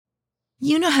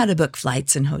You know how to book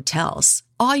flights and hotels.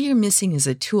 All you're missing is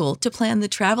a tool to plan the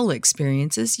travel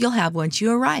experiences you'll have once you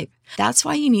arrive. That's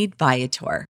why you need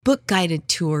Viator. Book guided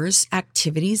tours,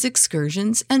 activities,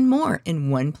 excursions, and more in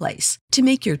one place to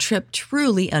make your trip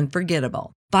truly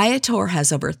unforgettable. Viator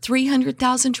has over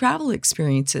 300,000 travel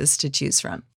experiences to choose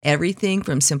from. Everything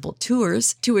from simple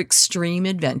tours to extreme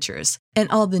adventures and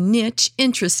all the niche,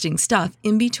 interesting stuff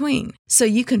in between. So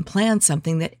you can plan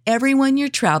something that everyone you're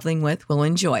traveling with will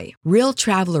enjoy. Real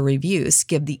traveler reviews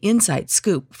give the inside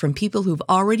scoop from people who've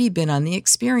already been on the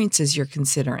experiences you're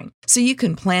considering. So you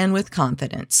can plan with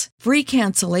confidence. Free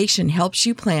cancellation helps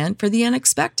you plan for the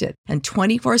unexpected. And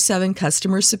 24/7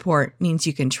 customer support means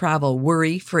you can travel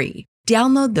worry-free.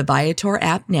 Download the Viator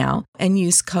app now and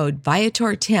use code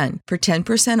Viator10 for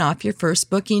 10% off your first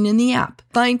booking in the app.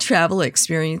 Find travel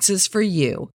experiences for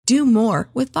you. Do more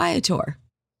with Viator.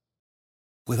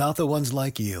 Without the ones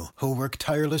like you, who work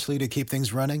tirelessly to keep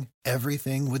things running,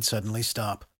 everything would suddenly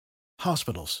stop.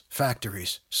 Hospitals,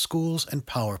 factories, schools, and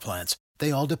power plants,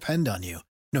 they all depend on you.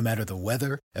 No matter the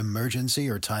weather, emergency,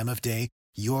 or time of day,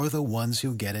 you're the ones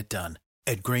who get it done.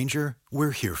 At Grainger,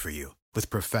 we're here for you with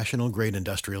professional-grade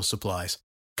industrial supplies.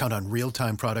 Count on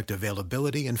real-time product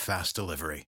availability and fast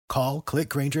delivery. Call, click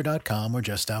Grainger.com, or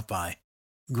just stop by.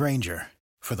 Grainger,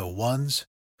 for the ones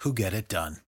who get it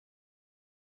done.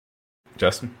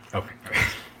 Justin? Okay.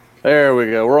 There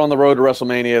we go. We're on the road to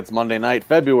WrestleMania. It's Monday night,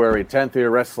 February 10th here,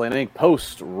 Wrestling Inc.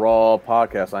 Post-Raw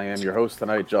podcast. I am your host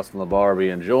tonight, Justin LaBar,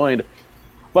 being joined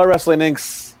by Wrestling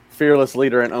Inc.'s fearless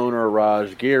leader and owner,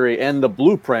 Raj Giri, and the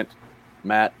Blueprint,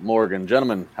 Matt Morgan.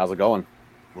 Gentlemen, how's it going?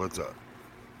 What's up?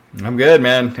 I'm good,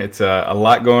 man. It's a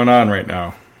lot going on right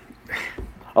now.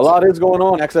 A lot is going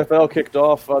on. XFL kicked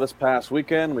off this past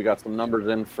weekend. We got some numbers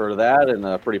in for that and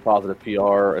a pretty positive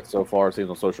PR so far, it seems,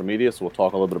 on social media, so we'll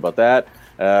talk a little bit about that.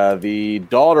 The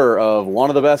daughter of one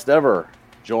of the best ever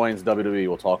joins WWE.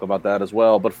 We'll talk about that as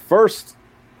well. But first,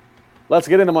 let's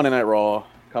get into Monday Night Raw,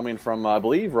 coming from, I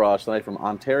believe, Raj, tonight from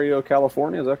Ontario,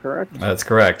 California. Is that correct? That's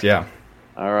correct, yeah.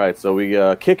 All right, so we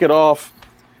kick it off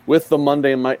with the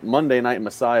Monday Night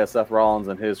Messiah, Seth Rollins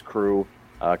and his crew,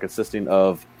 consisting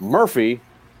of Murphy,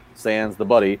 sans the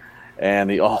Buddy, and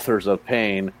the Authors of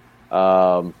Pain.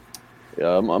 More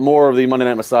of the Monday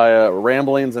Night Messiah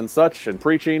ramblings and such and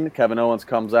preaching. Kevin Owens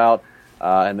comes out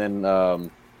and then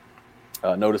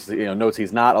notes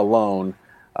he's not alone.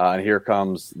 And here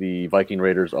comes the Viking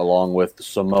Raiders along with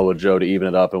Samoa Joe to even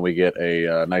it up, and we get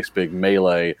a nice big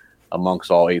melee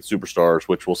amongst all 8 superstars,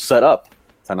 which will set up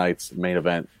tonight's main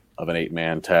event of an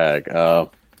 8-man tag.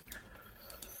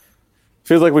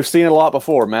 Feels like we've seen it a lot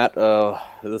before. Matt,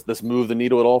 this move the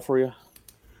needle at all for you?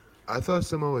 I thought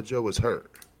Samoa Joe was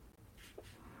hurt.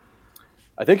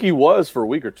 I think he was for a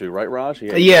week or two, right, Raj?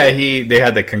 They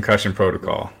had the concussion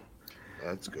protocol.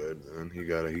 That's good. And he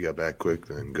got back quick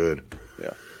then. Good.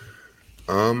 Yeah.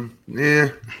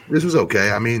 This was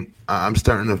okay. I mean, I'm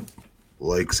starting to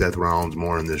like Seth Rollins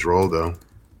more in this role, though.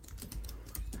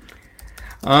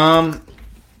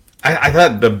 I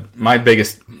thought the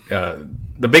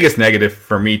biggest negative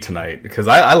for me tonight, because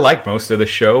I like most of the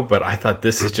show, but I thought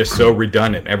this is just so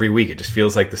redundant every week. It just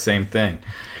feels like the same thing.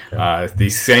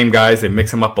 These same guys, they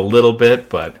mix them up a little bit,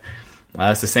 but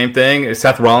it's the same thing.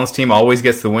 Seth Rollins' team always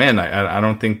gets the win. I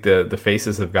don't think the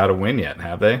faces have got a win yet,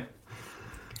 have they?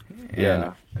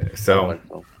 Yeah. So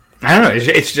I don't know.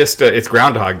 It's just it's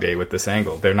Groundhog Day with this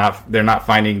angle. They're not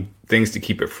finding things to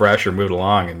keep it fresh or move it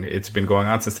along, and it's been going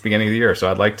on since the beginning of the year. So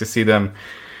I'd like to see them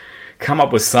come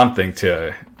up with something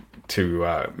to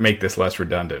make this less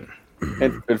redundant.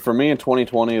 And for me in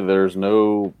 2020, there's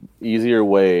no easier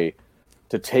way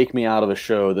to take me out of a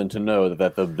show than to know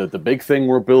that the big thing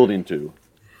we're building to,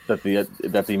 that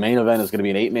the main event is going to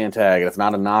be an 8-man tag, and it's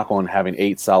not a knock on having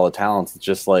 8 solid talents. It's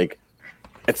just like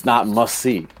it's not must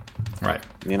see. Right.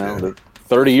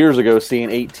 30 years ago, seeing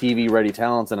 8 TV-ready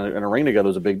talents in a ring together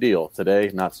was a big deal. Today,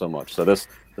 not so much. So this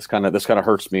kind of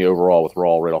hurts me overall with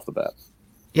Raw right off the bat.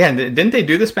 Yeah, and didn't they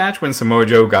do this match when Samoa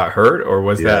Joe got hurt, or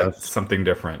was that something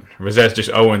different? Or was that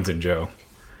just Owens and Joe?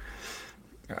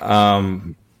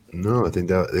 No, I think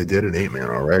that they did an 8-man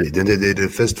already. Then they did a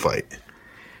fist fight.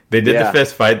 They did the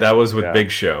fist fight. That was with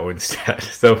Big Show instead.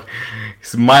 So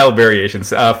some mild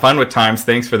variations. Fun with Times.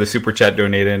 Thanks for the super chat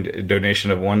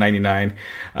donation of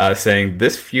 $1.99, saying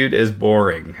this feud is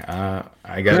boring.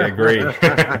 I gotta agree.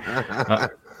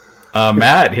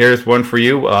 Matt, here's one for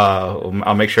you.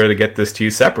 I'll make sure to get this to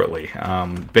you separately.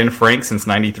 Ben Frank, since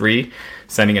 '93,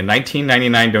 sending a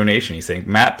 $19.99 donation. He's saying,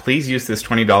 Matt, please use this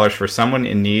 $20 for someone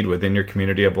in need within your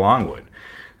community of Longwood.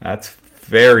 That's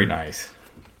very nice.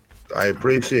 I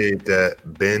appreciate that.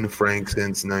 Ben Frank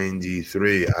since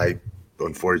 '93. I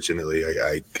unfortunately,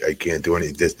 I can't do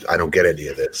any. This I don't get any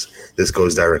of this. This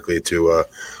goes directly to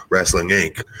Wrestling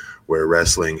Inc., where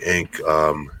Wrestling Inc.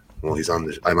 Well, he's on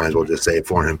the. I might as well just say it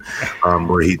for him.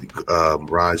 Where he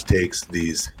Raj takes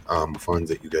these funds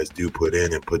that you guys do put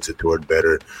in and puts it toward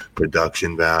better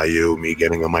production value, me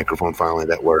getting a microphone finally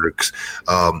that works,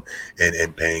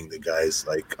 and paying the guys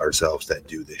like ourselves that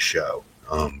do this show.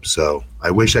 So I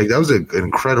wish that was an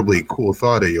incredibly cool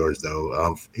thought of yours,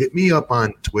 though. Hit me up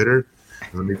on Twitter.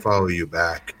 Let me follow you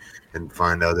back and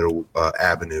find other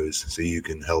avenues so you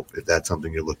can help if that's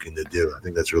something you're looking to do. I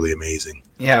think that's really amazing.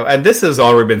 Yeah, and this has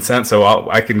already been sent, so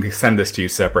I can send this to you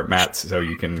separate, Matt, so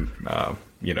you can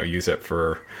use it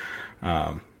for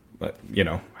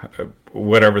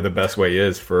whatever the best way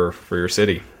is for your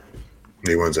city.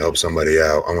 He wants to help somebody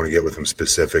out. I want to get with him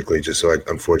specifically, just so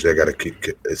unfortunately, I got to keep.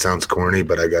 It sounds corny,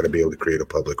 but I got to be able to create a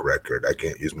public record. I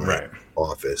can't use my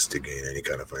office to gain any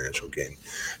kind of financial gain.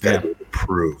 Got to be able to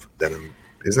prove that I'm.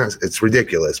 It's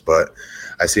ridiculous, but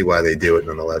I see why they do it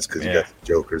nonetheless. Because you got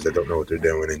jokers that don't know what they're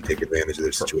doing and take advantage of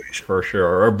their situation. For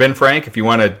sure. Or Ben Frank, if you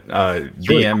want to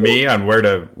DM me on where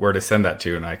to send that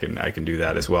to, and I can do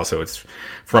that as well. So it's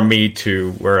from me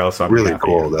to where else I'm really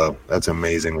cool though. That's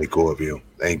amazingly cool of you.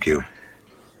 Thank you.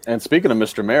 And speaking of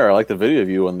Mr. Mayor, I like the video of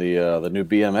you on the new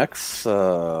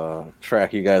BMX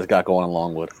track you guys got going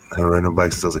along with. I rode no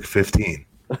bikes since I was like 15.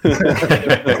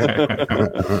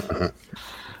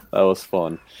 That was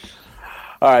fun.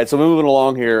 All right, so moving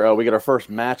along here, we get our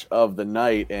first match of the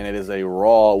night, and it is a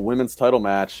Raw women's title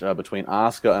match between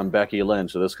Asuka and Becky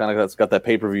Lynch. So that's got that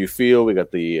pay-per-view feel. We got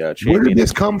the champion. Where did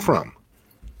this come from?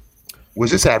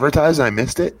 Was this advertised and I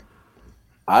missed it?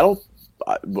 I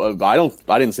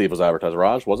didn't see if it was advertised.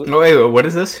 Raj, was it? No, wait, what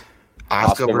is this?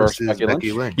 Asuka versus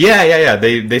Becky Lynch. Yeah.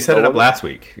 They set it up last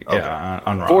week. Okay. Yeah,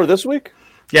 on Raw. For this week?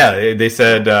 Yeah, they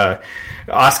said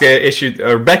Asuka issued,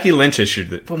 or Becky Lynch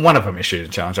issued, one of them issued a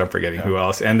challenge. I'm forgetting who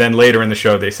else. And then later in the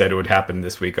show, they said it would happen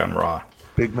this week on Raw.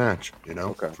 Big match,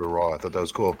 for Raw. I thought that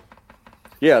was cool.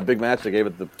 Yeah, big match. They gave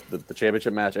it the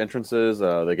championship match entrances.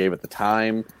 They gave it the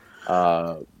time.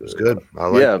 It was good. I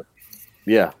like it.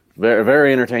 Yeah. Very,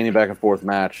 very entertaining back and forth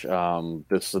match.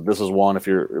 This is one. If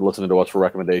you're listening to us for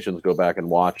recommendations, go back and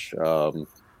watch.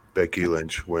 Becky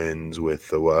Lynch wins with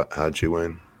the what? How'd she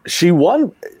win? She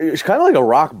won. It's kind of like a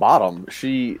rock bottom.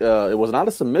 It was not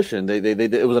a submission.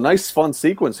 It was a nice, fun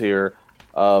sequence here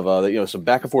of some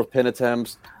back and forth pin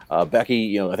attempts.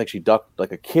 Becky, I think she ducked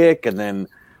like a kick, and then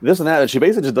this and that. And she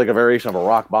basically did like a variation of a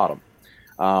rock bottom.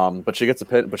 But she gets a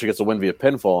pin. But she gets a win via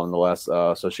pinfall nonetheless.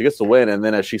 So she gets the win, and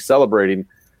then as she's celebrating,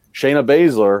 Shayna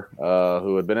Baszler,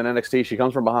 who had been in NXT, she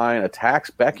comes from behind, attacks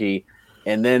Becky,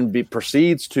 and then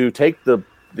proceeds to take the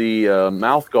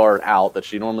mouth guard out that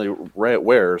she normally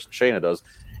wears, Shayna does,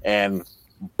 and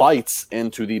bites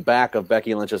into the back of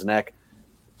Becky Lynch's neck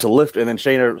to lift, and then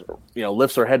Shayna,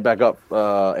 lifts her head back up,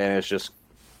 and it's just,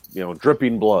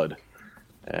 dripping blood.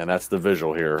 And that's the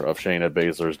visual here of Shayna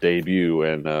Baszler's debut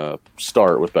and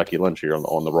start with Becky Lynch here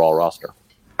on the Raw roster.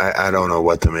 I don't know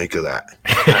what to make of that.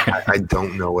 I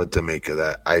don't know what to make of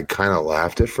that. I kind of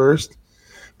laughed at first,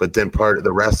 but then part of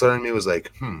the wrestler in me was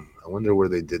like, I wonder where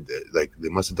they did that. Like, they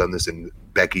must have done this in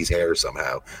Becky's hair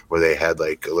somehow, where they had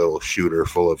like a little shooter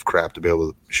full of crap to be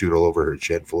able to shoot all over her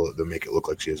chin, to make it look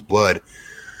like she has blood.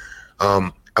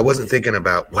 I wasn't thinking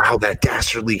about, wow, that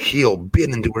dastardly heel bit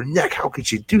into her neck. How could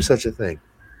she do such a thing?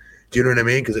 Do you know what I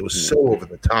mean? Because it was so over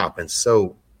the top and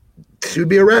so. She would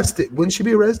be arrested. Wouldn't she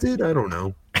be arrested? I don't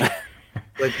know.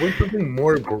 Like, wouldn't something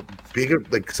more bigger,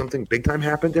 like something big time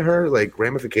happen to her, like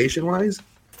ramification wise?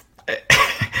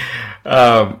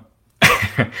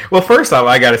 Well, first off,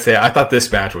 I got to say, I thought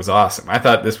this match was awesome. I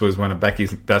thought this was one of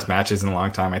Becky's best matches in a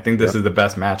long time. I think this is the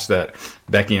best match that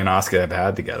Becky and Asuka have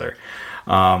had together.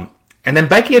 And then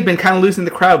Becky had been kind of losing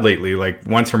the crowd lately, like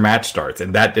once her match starts,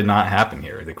 and that did not happen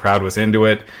here. The crowd was into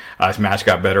it. This match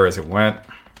got better as it went.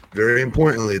 Very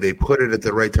importantly, they put it at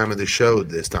the right time of the show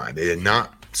this time. They did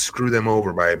not screw them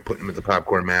over by putting them at the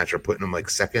popcorn match or putting them like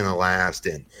second to last.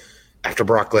 And after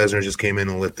Brock Lesnar just came in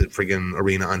and lit the freaking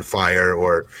arena on fire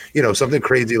or, something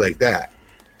crazy like that.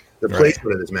 The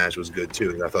placement of this match was good too.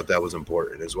 And I thought that was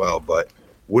important as well. But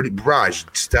Raj,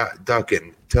 stop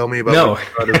ducking. Tell me about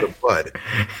the blood.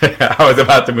 I was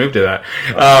about to move to that.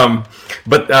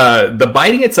 But the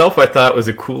biting itself, I thought was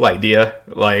a cool idea.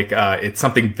 Like, it's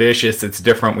something vicious. It's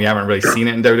different. We haven't really seen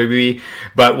it in WWE.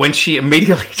 But when she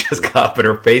immediately just got up and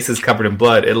her face is covered in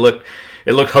blood, it looked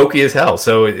hokey as hell.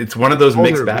 So it's one of those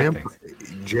mixed bag things.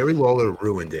 Jerry Lawler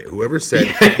ruined it. Whoever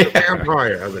said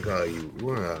vampire, I was like, oh,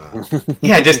 you.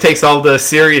 Yeah, it just takes all the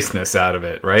seriousness out of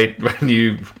it, right? When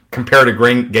you compare to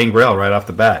Gangrel right off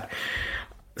the bat.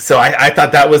 So I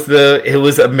thought that was it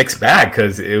was a mixed bag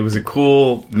because it was a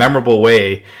cool, memorable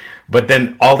way. But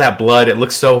then all that blood, it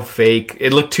looked so fake.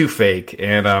 It looked too fake.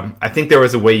 And I think there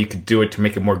was a way you could do it to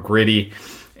make it more gritty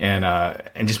and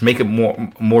just make it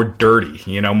more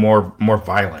dirty, more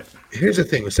violent. Here's the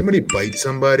thing: when somebody bites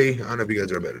somebody, I don't know if you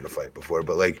guys ever been in a fight before,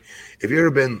 but like, if you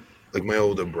ever been like my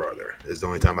older brother, is the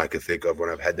only time I could think of when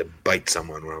I've had to bite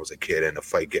someone when I was a kid in a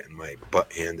fight, getting my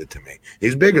butt handed to me.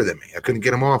 He's bigger than me. I couldn't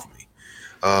get him off me.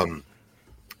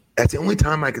 That's the only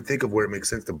time I could think of where it makes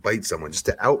sense to bite someone, just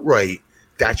to outright.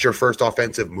 That's your first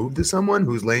offensive move to someone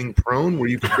who's laying prone, where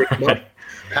you can pick them up,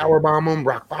 power bomb them,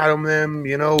 rock bottom them,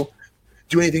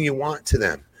 do anything you want to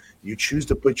them. You choose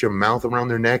to put your mouth around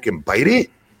their neck and bite it.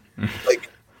 Like,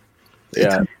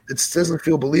 it doesn't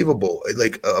feel believable.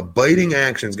 Like a biting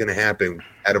action is going to happen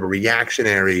out of a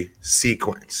reactionary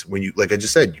sequence. When you, like I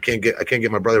just said, I can't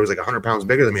get my brother, who was like 100 pounds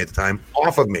bigger than me at the time,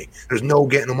 off of me. There's no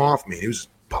getting him off me. He was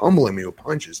pummeling me with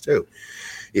punches too.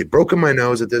 He had broken my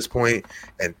nose at this point,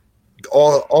 and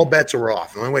all bets are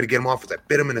off. The only way to get him off is I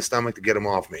bit him in the stomach to get him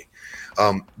off me.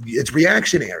 It's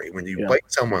reactionary when you bite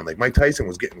someone. Like Mike Tyson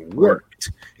was getting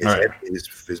worked.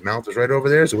 His mouth was right over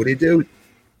there. So what did he do?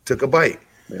 Took a bite.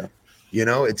 Yeah.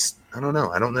 I don't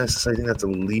know. I don't necessarily think that's a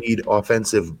lead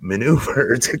offensive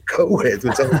maneuver to go with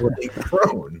when someone's being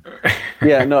prone.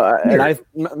 Yeah, no,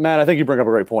 Matt, I think you bring up a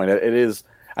great point. It is.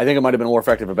 I think it might have been more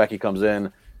effective if Becky comes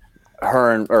in,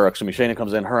 Shayna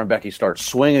comes in, her and Becky start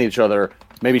swinging each other.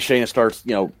 Maybe Shayna starts,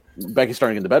 Becky's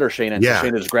starting to get the better of Shayna, and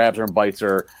Shayna just grabs her and bites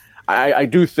her. I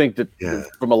do think that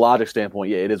from a logic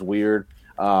standpoint, it is weird.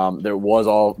 There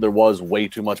was way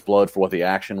too much blood for what the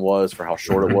action was, for how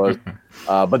short it was.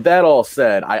 But that all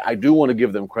said, I do want to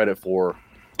give them credit for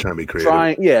trying to be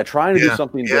creative. Trying to do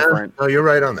something different. No, you're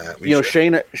right on that.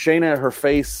 Shayna, her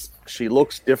face, she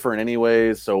looks different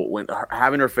anyways. So when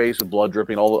having her face with blood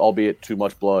dripping, albeit too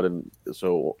much blood, and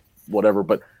so whatever.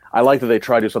 But I like that they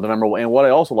tried to do something memorable. And what I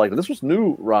also like, and this was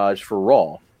new, Raj, for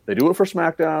Raw. They do it for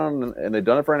SmackDown, and they've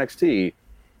done it for NXT.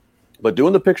 But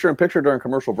doing the picture-in-picture during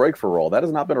commercial break for Raw, that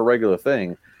has not been a regular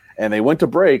thing. And they went to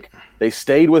break. They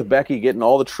stayed with Becky, getting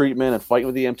all the treatment and fighting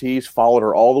with the EMTs, followed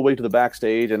her all the way to the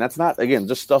backstage. And that's not, again,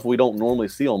 just stuff we don't normally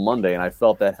see on Monday. And I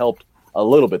felt that helped a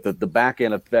little bit. The back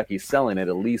end of Becky selling it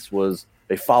at least was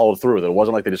they followed through with it. It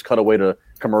wasn't like they just cut away to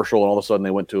commercial and all of a sudden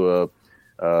they went to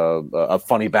a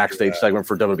funny backstage segment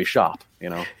for WWE Shop,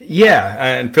 Yeah,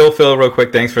 and Phil, real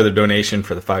quick, thanks for the donation,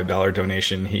 for the $5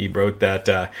 donation. He wrote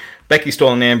that Becky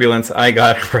stole an ambulance. I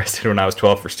got arrested when I was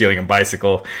 12 for stealing a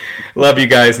bicycle. Love you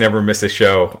guys. Never miss a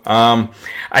show.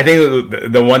 I think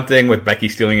the one thing with Becky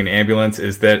stealing an ambulance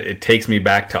is that it takes me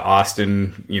back to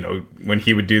Austin, when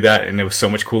he would do that, and it was so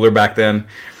much cooler back then.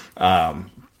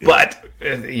 But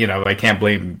I can't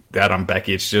blame that on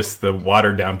Becky. It's just the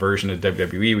watered down version of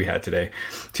WWE we had today.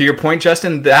 To your point,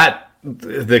 Justin, that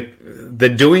the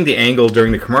doing the angle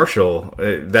during the commercial,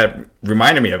 that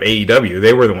reminded me of AEW.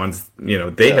 They were the ones,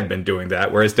 they had been doing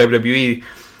that. Whereas WWE,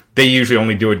 they usually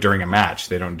only do it during a match.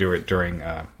 They don't do it during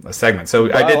a segment.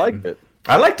 So I liked it.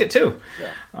 I liked it too.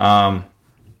 Yeah.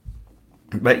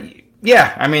 But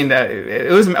yeah, I mean,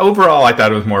 it was overall. I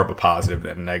thought it was more of a positive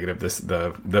than a negative.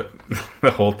 The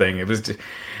whole thing. It was too.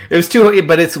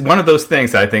 But it's one of those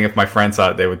things that I think if my friends saw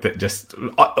it, they would just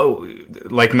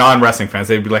like non-wrestling fans,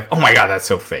 they'd be like, "Oh my god, that's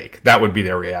so fake." That would be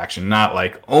their reaction, not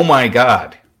like, "Oh my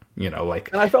god," like.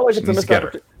 And I felt like it's a missed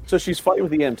opportunity. So she's fighting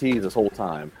with the EMTs this whole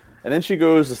time, and then she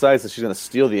decides that she's going to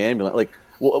steal the ambulance. Like,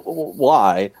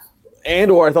 why?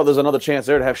 Or I thought there's another chance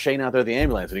there to have Shane out there at the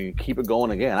ambulance and you can keep it going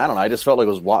again. I don't know. I just felt like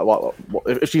it was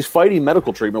if she's fighting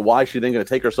medical treatment, why is she then going to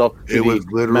take herself to it was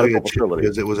literally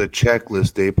because it was a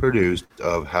checklist they produced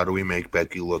of how do we make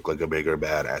Becky look like a bigger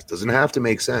badass. Doesn't have to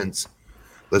make sense.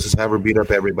 Let's just have her beat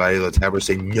up everybody. Let's have her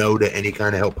say no to any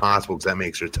kind of help possible because that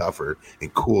makes her tougher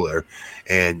and cooler.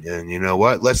 And you know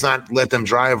what? Let's not let them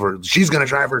drive her. She's going to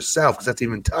drive herself because that's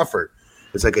even tougher.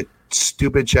 It's like a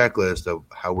stupid checklist of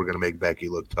how we're going to make Becky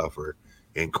look tougher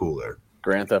and cooler.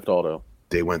 Grand Theft Auto.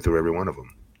 They went through every one of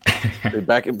them.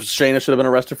 Shayna should have been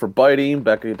arrested for biting.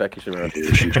 Becky should have been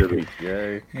arrested.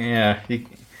 Yay. Yeah. You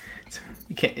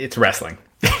can't, it's wrestling.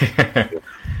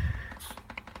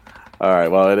 All right.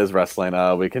 Well, it is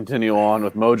wrestling. We continue on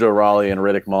with Mojo Rawley and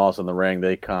Riddick Moss in the ring.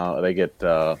 They get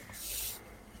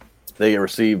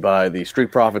received by the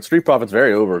Street Profits. Street Profits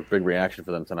very over. Big reaction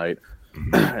for them tonight.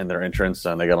 In their entrance,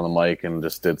 and they got on the mic and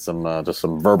just did some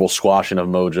verbal squashing of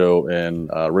Mojo and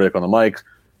Riddick on the mic.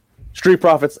 Street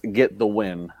Profits get the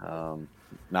win.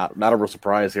 Not a real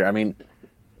surprise here. I mean,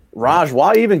 Raj,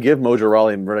 why even give Mojo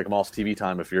Rawley and Riddick Moss TV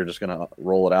time if you're just going to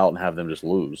roll it out and have them just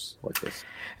lose like this?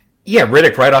 Yeah,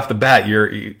 Riddick right off the bat.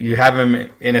 You have him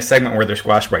in a segment where they're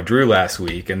squashed by Drew last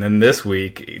week, and then this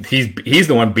week he's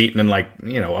the one beaten in like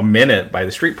a minute by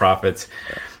the Street Profits.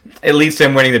 It leads to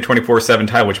him winning the 24/7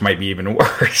 title, which might be even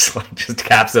worse. Like, just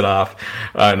caps it off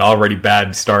an already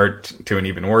bad start to an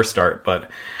even worse start. But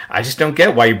I just don't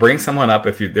get why you bring someone up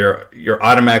if you're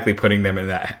automatically putting them in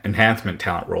that enhancement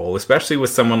talent role, especially with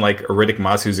someone like Riddick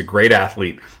Moss, who's a great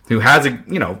athlete, who has a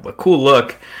cool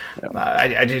look.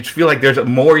 I just feel like there's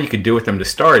more you could do with him to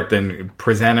start than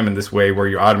present him in this way, where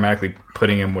you're automatically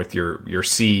putting him with your the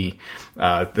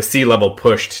C level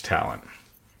pushed talent.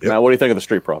 Yep. Now, what do you think of the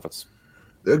Street Profits?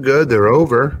 They're good. They're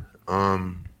over.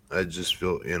 I just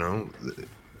feel, in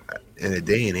a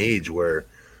day and age where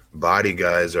body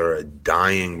guys are a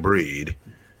dying breed,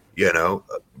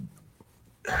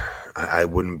 I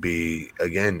wouldn't be,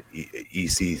 again,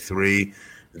 EC3,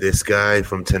 this guy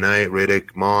from tonight,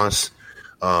 Riddick Moss,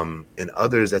 and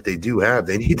others that they do have,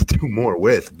 they need to do more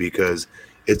with, because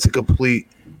it's a complete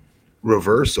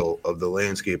reversal of the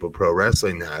landscape of pro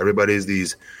wrestling now. Everybody's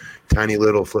these tiny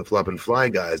little flip-flop and fly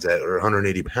guys that are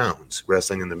 180 pounds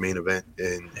wrestling in the main event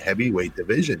in heavyweight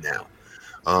division now.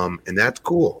 And that's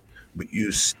cool. But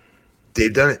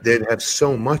they've done it. They have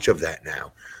so much of that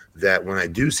now that when I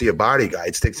do see a body guy,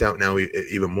 it sticks out now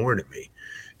even more to me.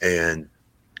 And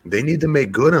they need to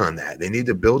make good on that. They need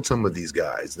to build some of these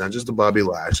guys, not just the Bobby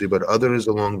Lashley, but others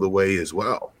along the way as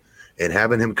well. And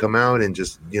having him come out and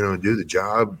just, do the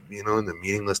job, in the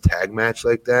meaningless tag match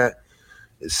like that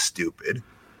is stupid.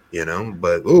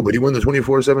 But he won the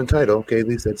 24/7 title. Okay, at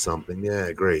least that's something.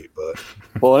 Yeah, great.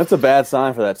 But it's a bad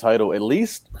sign for that title. At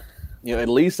least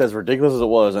as ridiculous as it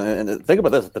was, and think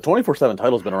about this: the 24/7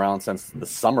 title's been around since the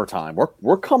summertime.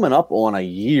 We're coming up on a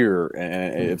year,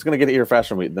 and it's going to get here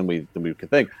faster than we could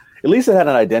think. At least it had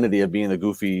an identity of being the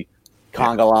goofy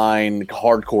conga line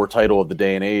hardcore title of the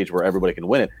day and age where everybody can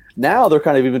win it. Now they're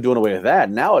kind of even doing away with that.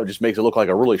 Now it just makes it look like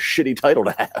a really shitty title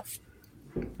to have.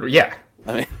 Yeah,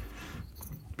 I mean.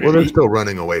 Well, they're still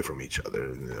running away from each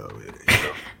other.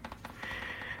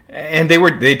 And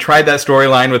they tried that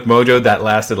storyline with Mojo that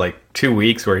lasted like 2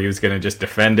 weeks, where he was going to just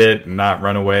defend it and not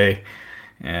run away.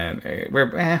 And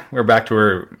we're back to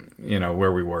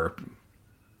where we were.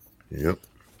 Yep.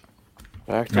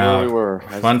 Back to where we were.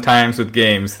 Fun times with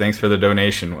games. Thanks for the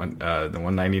donation. The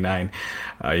 $1.99.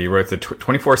 You wrote the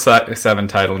 24/7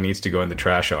 title needs to go in the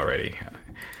trash already.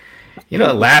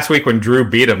 Last week when Drew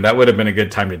beat him, that would have been a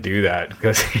good time to do that,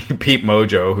 because he beat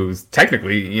Mojo, who's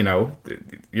technically,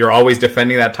 you're always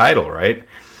defending that title, right?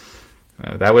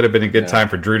 That would have been a good time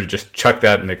for Drew to just chuck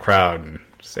that in the crowd and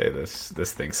say,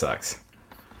 this thing sucks.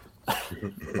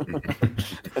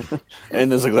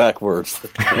 In his exact words.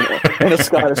 In a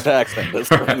Scottish accent. This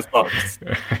thing sucks.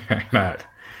 Not.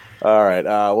 All right.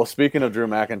 Well, speaking of Drew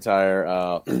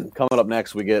McIntyre, coming up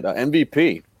next, we get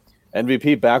MVP.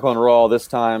 MVP back on Raw this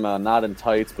time, not in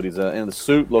tights, but he's in the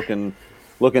suit, looking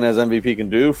as MVP can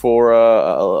do for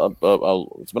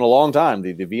it's been a long time,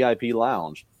 the VIP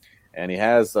lounge, and he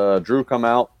has Drew come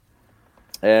out,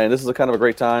 and this is a kind of a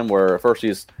great time where first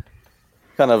he's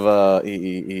kind of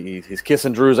he's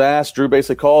kissing Drew's ass. Drew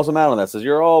basically calls him out on that, says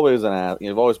you've always been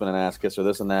an ass kisser,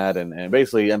 this and that, and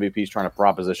basically MVP's trying to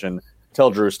proposition. Tell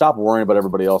Drew, stop worrying about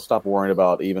everybody else. Stop worrying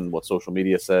about even what social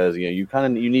media says.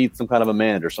 You need some kind of a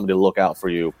manager, somebody to look out for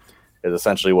you. Is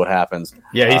essentially what happens.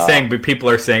 Yeah, he's saying, but people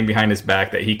are saying behind his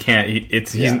back that he can't.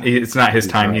 It's not his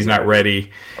time. He's not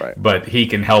ready. Right. But he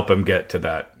can help him get to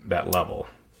that level.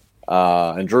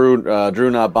 And Drew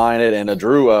not buying it. And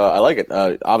Drew, I like it.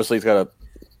 Obviously,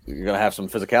 you're gonna have some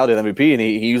physicality with MVP, and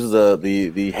he uses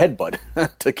the headbutt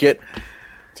to get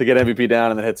MVP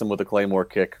down, and then hits him with a Claymore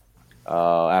kick.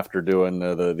 After doing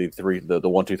the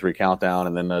 1, 2, 3 countdown,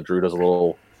 and then Drew does a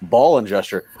little ball and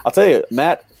gesture. I'll tell you,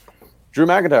 Matt, Drew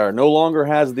McIntyre no longer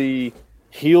has the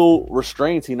heel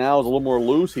restraints. He now is a little more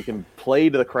loose. He can play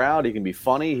to the crowd. He can be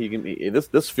funny.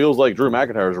 This feels like Drew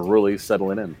McIntyre is really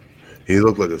settling in. He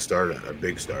looked like a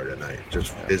big star tonight.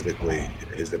 Just physically,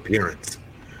 his appearance,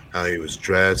 how he was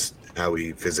dressed, how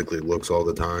he physically looks all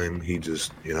the time. He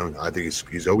just, I think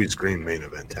he's always screamed main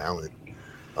event talent.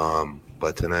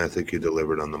 But tonight I think he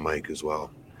delivered on the mic as well.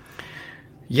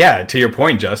 Yeah, to your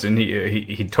point, Justin,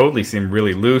 he totally seemed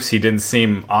really loose. He didn't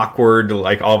seem awkward,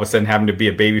 like all of a sudden having to be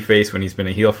a babyface when he's been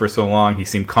a heel for so long. He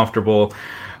seemed comfortable.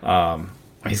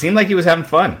 He seemed like he was having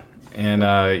fun. And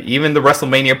even the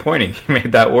WrestleMania pointing, he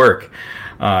made that work.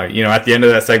 At the end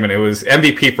of that segment, it was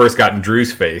MVP first got in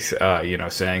Drew's face,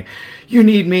 saying, "You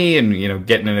need me," and,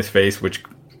 getting in his face, which,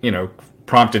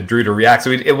 prompted Drew to react.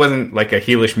 So it wasn't like a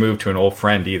heelish move to an old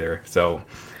friend either. So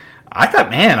I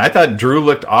thought Drew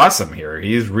looked awesome here.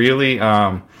 He's really,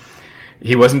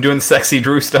 he wasn't doing the sexy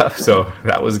Drew stuff, so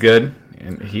that was good.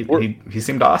 And he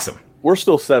seemed awesome. We're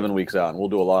still 7 weeks out, and we'll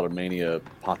do a lot of Mania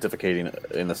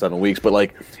pontificating in the 7 weeks. But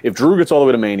like, if Drew gets all the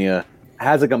way to Mania,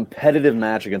 has a competitive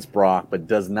match against Brock, but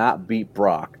does not beat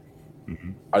Brock,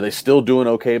 are they still doing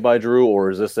okay by Drew,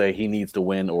 or is this a he needs to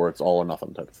win, or it's all or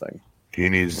nothing type of thing? He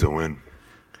needs to win.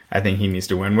 I think he needs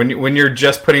to win. When you're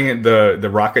just putting the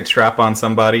rocket strap on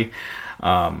somebody,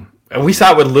 we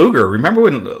saw it with Luger. Remember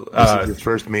when this is his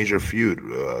first major feud,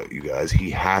 you guys?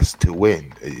 He has to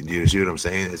win. Do you see what I'm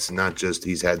saying? It's not just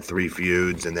he's had 3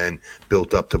 feuds and then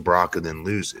built up to Brock and then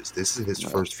loses. This is his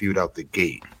first feud out the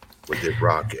gate with the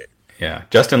Rocket. Yeah,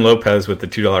 Justin Lopez with the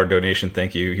 $2 donation.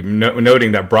 Thank you.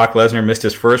 Noting that Brock Lesnar missed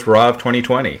his first Raw of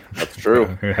 2020. That's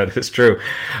true. That is true.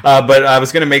 But I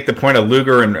was going to make the point of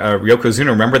Luger and Yokozuna.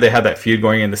 Remember they had that feud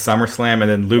going into SummerSlam,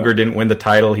 and then Luger didn't win the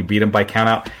title. He beat him by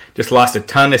countout. Just lost a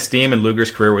ton of steam, and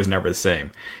Luger's career was never the same.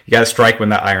 You got to strike when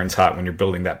that iron's hot when you're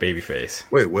building that baby face.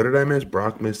 Wait, what did I miss?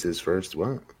 Brock missed his first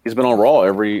what? He's been on Raw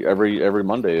every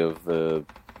Monday of the.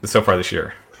 So far this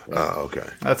year. Oh, okay.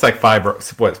 That's like 5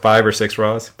 or 6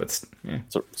 Raws, but yeah.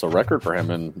 It's a record for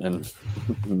him in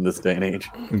this day and age.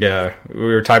 Yeah, we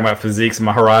were talking about physiques.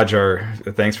 Maharaj,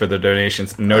 thanks for the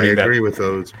donations. Noting I agree with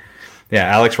those. Yeah,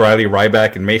 Alex Riley,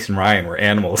 Ryback, and Mason Ryan were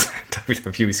animals.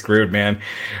 WWE screwed, man.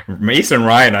 Mason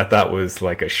Ryan, I thought, was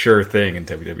like a sure thing in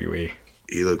WWE.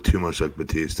 He looked too much like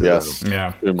Batista. Yes,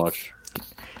 yeah, too much.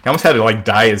 He almost had to like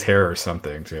dye his hair or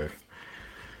something to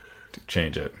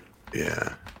change it.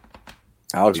 Yeah.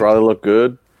 Alex Riley looked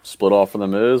good, split off from The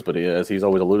Miz, but as he's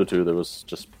always alluded to, there was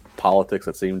just politics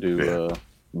that seemed to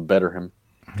better him.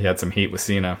 He had some heat with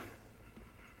Cena.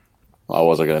 I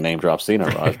wasn't going to name drop Cena,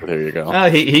 Raj, but here you go.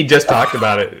 He just talked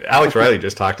about it. Alex Riley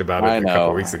just talked about it a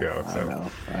couple weeks ago.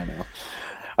 So. I know.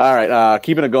 All right,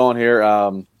 keeping it going here.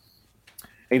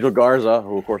 Angel Garza,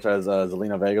 who of course has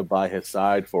Zelina Vega by his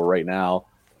side for right now,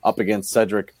 up against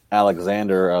Cedric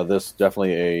Alexander. This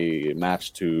definitely a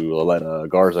match to let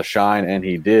Garza shine, and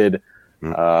he did.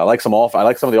 I like some of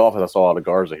the offense I saw out of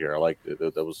Garza here. I like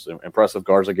that was impressive.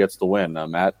 Garza gets the win.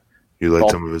 Matt, you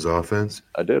liked some of his offense?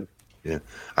 I did. Yeah,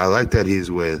 I like that he's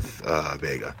with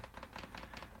Vega.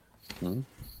 Mm-hmm.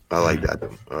 I like that.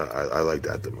 I like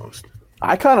that the most.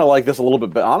 I kind of like this a little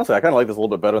bit. Honestly, I kind of like this a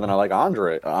little bit better than I like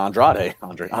Andrade in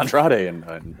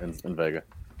Vega.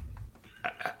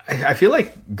 I feel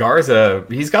like Garza,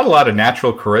 he's got a lot of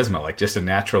natural charisma, like just a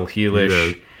natural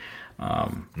heelish,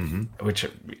 which,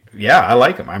 yeah, I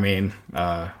like him. I mean,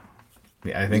 I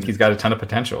think he's got a ton of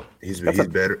potential. He's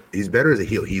better. He's better as a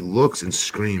heel. He looks and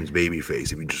screams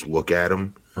babyface if you just look at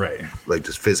him, right? Like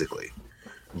just physically.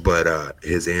 But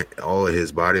all of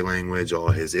his body language, all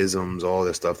his isms, all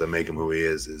the stuff that make him who he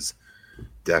is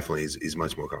definitely he's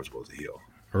much more comfortable as a heel.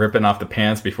 Ripping off the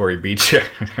pants before he beats you.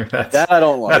 That I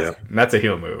don't like. That's a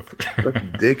heel move.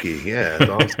 Dicky, yeah, that's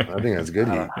awesome. I think that's good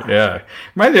heat. Yeah,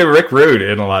 reminds me of Rick Rude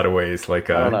in a lot of ways. Like,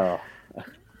 I don't know.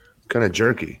 Kind of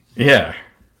jerky. Yeah.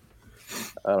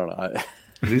 I don't know.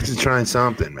 At least he's trying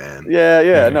something, man.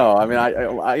 Yeah. No, I mean,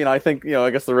 I think, I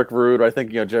guess the Rick Rude. I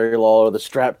think, Jerry Lawler. The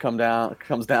strap comes down.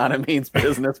 It means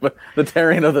business, but the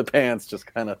tearing of the pants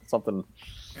just kind of something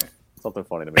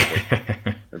funny to me.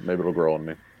 Maybe it'll grow on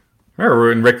me. Remember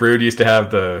when Rick Rude used to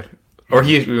have when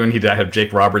he'd have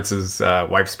Jake Roberts'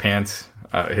 wife's pants,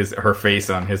 her face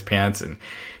on his pants, and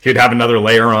he'd have another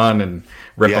layer on and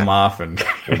rip them off, and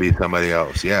it'd be somebody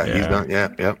else. Yeah, he's done. Yeah,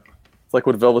 yep. It's like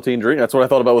with Velveteen Dream. That's what I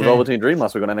thought about with Velveteen Dream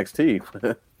last week on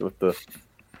NXT with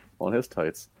on his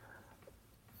tights.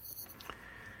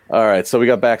 All right, so we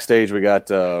got backstage. We got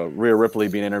Rhea Ripley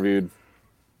being interviewed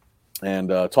and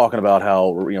talking about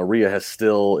how Rhea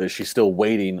she's still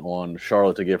waiting on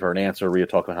Charlotte to give her an answer. Rhea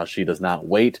talking about how she does not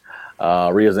wait.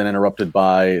 Rhea's then interrupted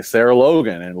by Sarah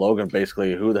Logan, and Logan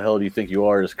basically, who the hell do you think you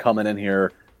are, just coming in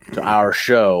here to our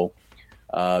show.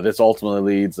 This ultimately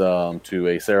leads to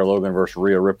a Sarah Logan versus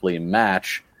Rhea Ripley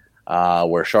match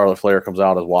where Charlotte Flair comes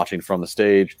out as watching from the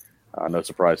stage. No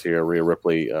surprise here, Rhea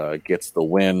Ripley gets the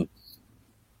win.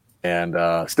 And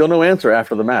still no answer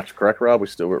after the match, correct, Rob? We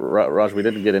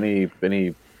didn't get any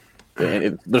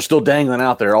they're still dangling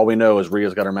out there. All we know is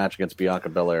Rhea's got her match against Bianca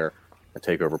Belair at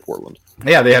TakeOver Portland.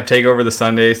 Yeah, they have TakeOver the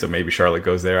Sunday, so maybe Charlotte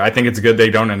goes there. I think it's good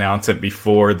they don't announce it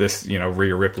before this,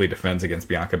 Rhea Ripley defends against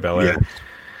Bianca Belair. Yeah.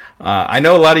 I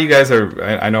know a lot of you guys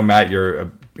I know, Matt,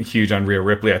 you're huge on Rhea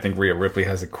Ripley. I think Rhea Ripley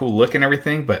has a cool look and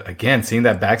everything, but again, seeing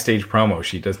that backstage promo,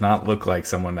 she does not look like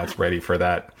someone that's ready for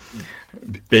that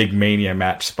big Mania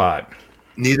match spot.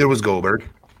 Neither was Goldberg.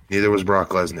 Neither was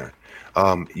Brock Lesnar.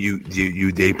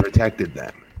 They protected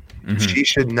them. Mm-hmm. She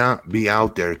should not be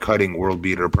out there cutting world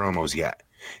beater promos yet.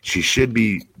 She should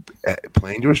be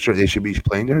playing to her strengths. They should be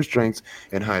playing to her strengths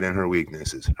and hiding her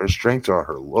weaknesses. Her strengths are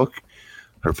her look,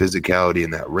 her physicality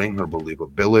in that ring, her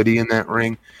believability in that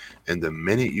ring. And the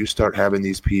minute you start having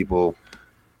these people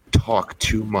talk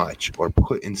too much or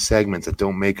put in segments that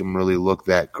don't make them really look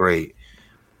that great,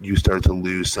 you start to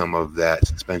lose some of that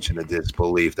suspension of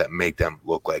disbelief that make them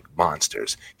look like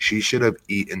monsters. She should have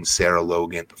eaten Sarah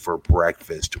Logan for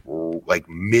breakfast, like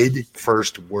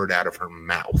mid-first word out of her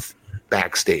mouth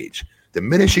backstage. The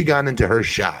minute she got into her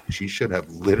shot, she should have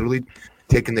literally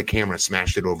taken the camera and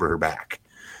smashed it over her back,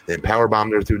 then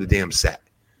powerbombed her through the damn set.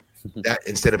 That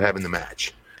instead of having the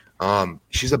match.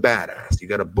 She's a badass. You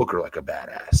got to book her like a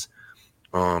badass.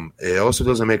 It also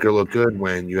doesn't make her look good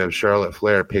when you have Charlotte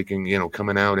Flair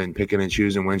coming out and picking and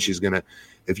choosing when she's going to.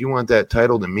 If you want that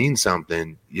title to mean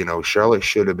something, Charlotte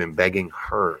should have been begging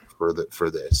her for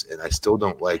this. And I still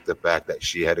don't like the fact that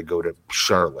she had to go to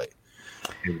Charlotte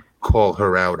and call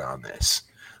her out on this.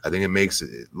 I think it makes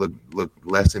it look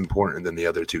less important than the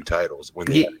other two titles when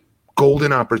they had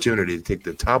golden opportunity to take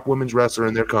the top women's wrestler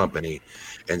in their company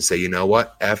and say, you know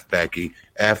what, F Becky,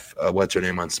 F what's her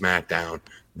name on SmackDown,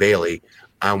 Bailey.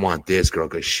 I want this girl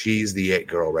because she's the it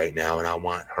girl right now, and I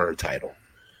want her title.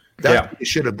 You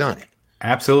should have done it.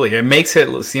 Absolutely. It makes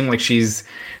it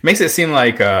seem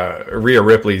like Rhea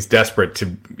Ripley's desperate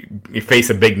to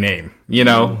face a big name,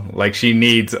 like she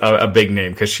needs a big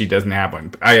name because she doesn't have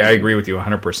one. I agree with you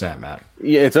 100%, Matt.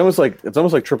 Yeah, it's almost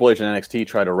like Triple H and NXT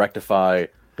try to rectify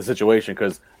the situation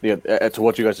because to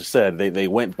what you guys just said, they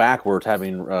went backwards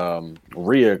having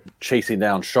Rhea chasing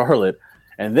down Charlotte.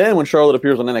 And then when Charlotte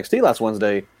appears on NXT last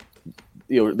Wednesday,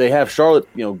 they have Charlotte,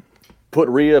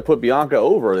 put Bianca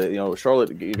over.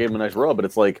 Charlotte gave him a nice rub, but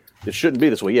it's like it shouldn't be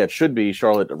this way. Yeah, it should be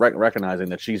Charlotte recognizing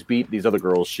that she's beat these other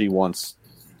girls. She wants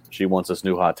this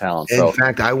new hot talent. In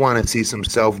fact, I want to see some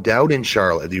self-doubt in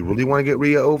Charlotte. Do you really want to get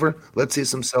Rhea over? Let's see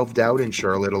some self-doubt in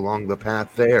Charlotte along the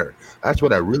path there. That's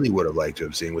what I really would have liked to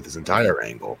have seen with this entire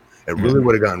angle. It really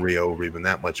would have gotten Rhea over even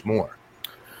that much more.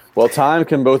 Well, time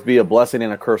can both be a blessing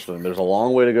and a curse for them. There's a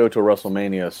long way to go to a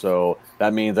WrestleMania, so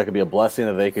that means that could be a blessing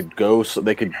that they could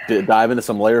dive into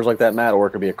some layers like that, Matt, or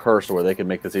it could be a curse where they could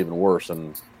make this even worse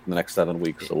in the next 7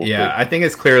 weeks. So we'll see. I think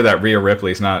it's clear that Rhea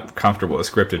Ripley's not comfortable with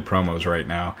scripted promos right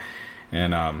now,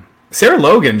 and Sarah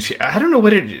Logan, I don't know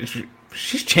what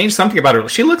she's changed something about her.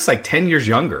 She looks like 10 years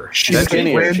younger. She's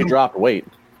skinnier. She dropped weight.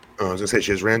 I was gonna say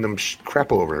she has random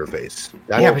crap all over her face.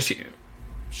 But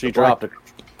she dropped it.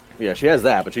 Yeah, she has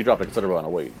that, but she dropped a considerable amount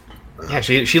of weight. Yeah,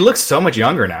 she looks so much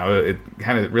younger now. It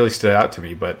kind of really stood out to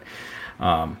me. But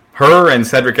her and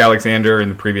Cedric Alexander in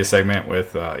the previous segment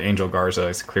with Angel Garza,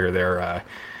 it's clear they're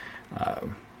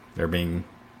being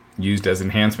used as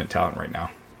enhancement talent right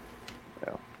now.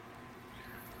 Yeah.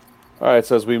 All right,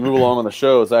 so as we move along on the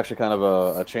show, it's actually kind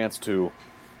of a chance to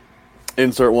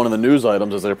insert one of the news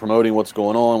items as they're promoting what's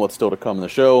going on, what's still to come in the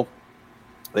show.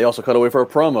 They also cut away for a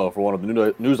promo for one of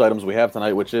the news items we have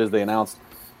tonight, which is they announced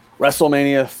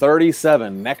WrestleMania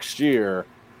 37 next year.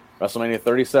 WrestleMania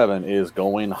 37 is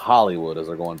going Hollywood as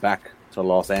they're going back to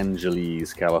Los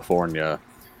Angeles, California.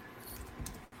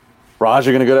 Raj,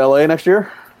 you're going to go to LA next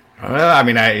year? Well, I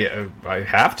mean, I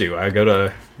have to. I go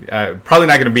to probably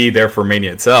not going to be there for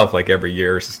Mania itself, like every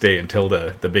year, stay until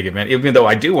the big event. Even though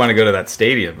I do want to go to that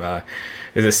stadium.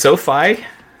 Is it SoFi?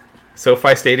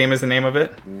 SoFi Stadium is the name of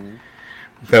it. Mm-hmm.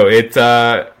 So it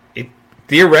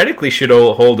theoretically should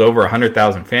hold over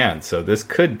 100,000 fans. So this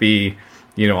could be,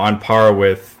 on par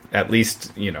with at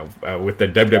least, with the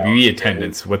WWE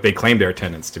attendance, what they claim their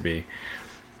attendance to be.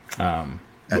 At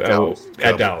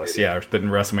Dallas, yeah, than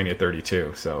WrestleMania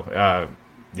 32. So,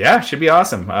 should be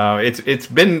awesome. It's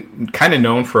been kind of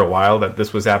known for a while that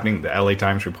this was happening. The LA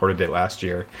Times reported it last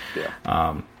year.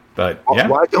 Yeah. But yeah.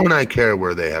 Why don't I care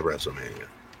where they have WrestleMania?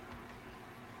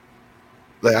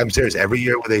 Like, I'm serious. Every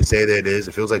year when they say that it is,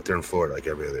 it feels like they're in Florida like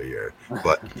every other year.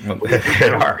 But they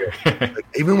are.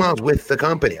 Even when I was with the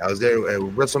company, I was there at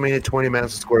WrestleMania 20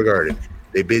 Madison Square Garden.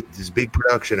 They did this big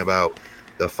production about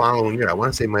the following year. I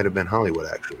want to say it might have been Hollywood,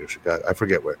 actually. I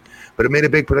forget where. But it made a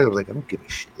big production. I was like, I don't give a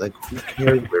shit. Like, who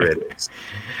cares where it is?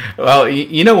 Well,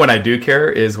 when I do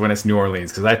care is when it's New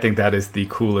Orleans, because I think that is the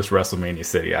coolest WrestleMania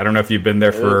city. I don't know if you've been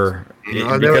there for...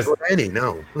 I've never been any,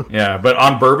 no. Yeah, but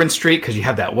on Bourbon Street, because you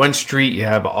have that one street, you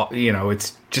have,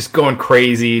 it's just going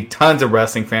crazy. Tons of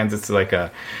wrestling fans. It's like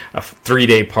a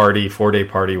 3-day party, 4-day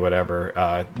party,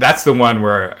 whatever. That's the one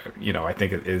where, I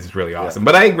think it is really awesome. Yeah.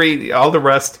 But I agree, all the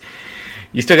rest...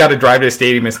 You still got to drive to the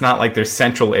stadium. It's not like there's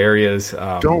central areas.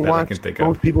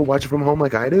 Don't people watch it from home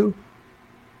like I do?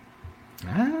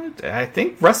 I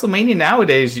think WrestleMania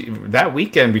nowadays, that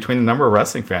weekend, between the number of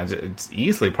wrestling fans, it's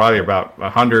easily probably about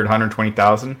 100,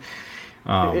 120,000.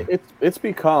 It's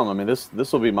become. I mean, this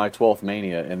will be my 12th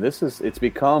Mania, and it's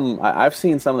become. I've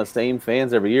seen some of the same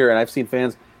fans every year, and I've seen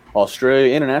fans,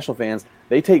 Australia international fans.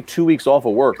 They take 2 weeks off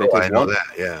of work. I know that.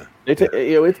 Yeah. They take.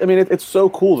 It's so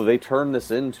cool that they turn this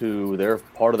into their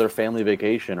part of their family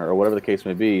vacation or whatever the case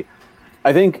may be.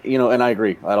 I think, and I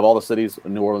agree. Out of all the cities,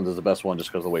 New Orleans is the best one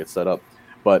just because of the way it's set up.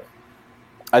 But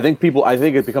I think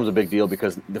it becomes a big deal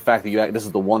because the fact that this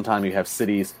is the one time you have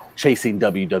cities chasing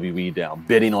WWE down,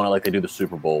 bidding on it like they do the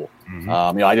Super Bowl.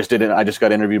 Mm-hmm. I just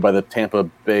got interviewed by the Tampa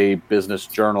Bay Business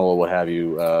Journal or what have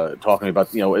you, talking about,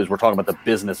 as we're talking about the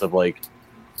business of like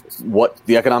what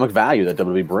the economic value that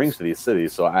WWE brings to these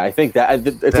cities. So I think that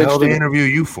it's the hell they interview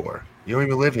you for? You don't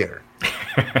even live here.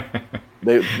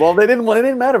 They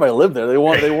didn't matter if I lived there. They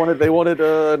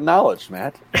wanted knowledge,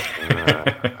 Matt.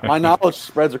 My knowledge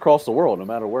spreads across the world, no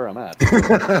matter where I'm at.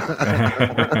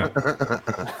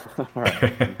 All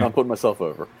right, I'm putting myself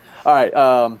over. All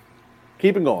right,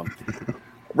 keeping going.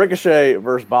 Ricochet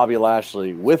versus Bobby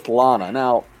Lashley with Lana.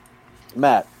 Now,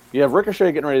 Matt, you have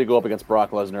Ricochet getting ready to go up against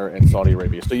Brock Lesnar in Saudi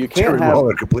Arabia, so you can't have.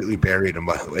 Waller completely buried him,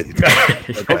 by the way.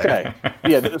 Okay,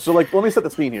 yeah. So, let me set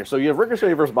the scene here. So you have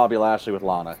Ricochet versus Bobby Lashley with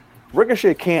Lana.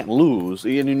 Ricochet can't lose,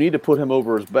 and you need to put him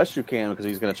over as best you can because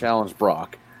he's going to challenge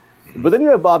Brock. But then you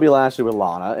have Bobby Lashley with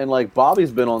Lana, and like Bobby's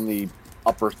been on the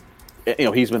upper,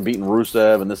 he's been beating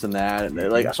Rusev and this and that,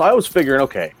 and so I was figuring,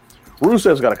 okay,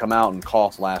 Rusev's got to come out and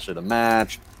cost Lashley the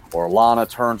match, or Lana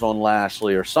turns on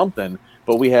Lashley or something.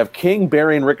 But we have King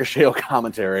burying Ricochet on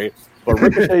commentary, but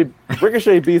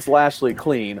Ricochet beats Lashley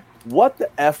clean. What the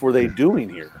F were they doing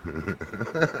here?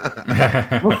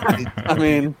 I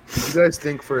mean, did you guys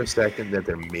think for a second that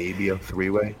there may be a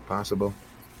three-way possible?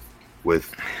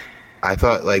 I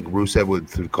thought like Rusev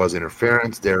would cause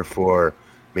interference, therefore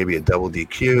maybe a double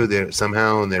DQ there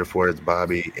somehow, and therefore it's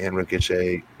Bobby and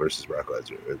Ricochet versus Brock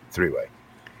Lesnar, three-way.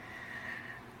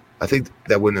 I think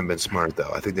that wouldn't have been smart,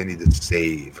 though. I think they need to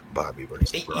save Bobby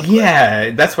versus Brock. Yeah,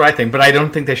 that's what I think. But I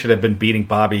don't think they should have been beating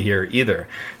Bobby here either.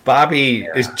 Bobby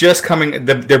is just coming.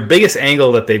 Their biggest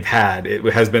angle that they've had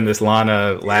has been this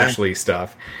Lana Lashley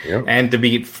stuff, and to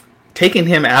be taking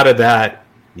him out of that,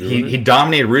 he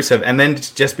dominated Rusev, and then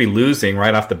just be losing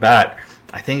right off the bat.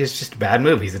 I think it's just a bad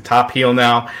move. He's a top heel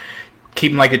now.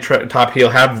 Keep him like a top heel.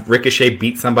 Have Ricochet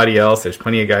beat somebody else. There's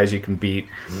plenty of guys you can beat,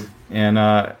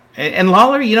 And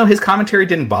Lawler, his commentary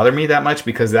didn't bother me that much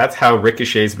because that's how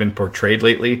Ricochet's been portrayed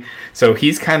lately. So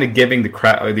he's kind of giving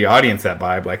the audience that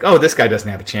vibe, like, oh, this guy doesn't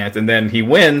have a chance. And then he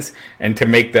wins, and to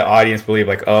make the audience believe,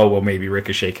 like, oh, well, maybe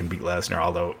Ricochet can beat Lesnar,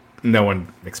 although no one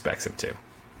expects him to.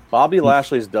 Bobby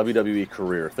Lashley's WWE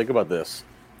career, think about this.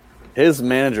 His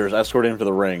managers escorting him to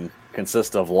the ring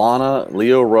consist of Lana,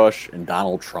 Leo Rush, and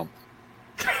Donald Trump.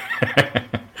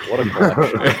 What a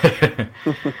collection!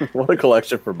 What a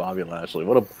collection for Bobby Lashley.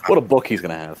 What a book he's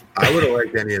going to have. I would have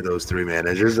liked any of those three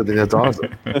managers. I think that's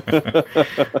awesome.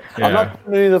 I'm not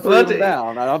putting any of the three of them down.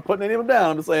 I'm not putting any of them down.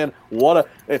 I'm just saying,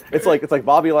 it's like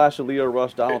Bobby Lashley, Leo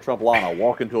Rush, Donald Trump, Lana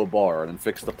walk into a bar and then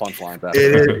fix the punchline back.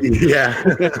 Yeah,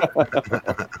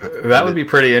 that would be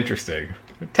pretty interesting.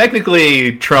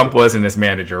 Technically, Trump wasn't his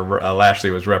manager.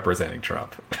 Lashley was representing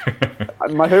Trump.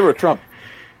 My favorite Trump.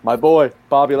 My boy,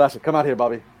 Bobby Lashley. Come out here,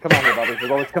 Bobby. Come out here, Bobby.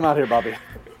 We've always come out here, Bobby.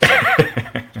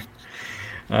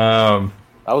 I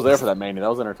was there for that Mania. That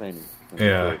was entertaining.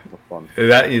 It was fun.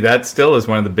 That still is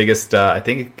one of the biggest, I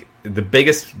think, the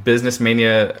biggest business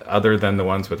Mania other than the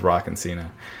ones with Rock and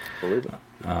Cena. Believe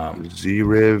it.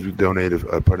 Z-Riv donated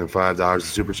 $5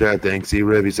 super chat. Thanks,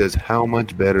 Z-Riv. He says, how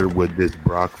much better would this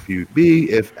Brock feud be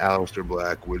if Aleister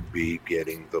Black would be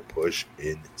getting the push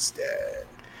instead?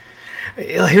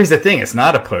 Here's the thing: it's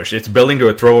not a push; it's building to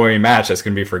a throwaway match that's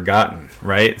going to be forgotten,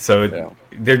 right? So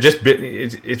they're just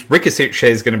it's Ricochet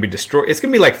is going to be destroyed. It's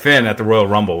going to be like Finn at the Royal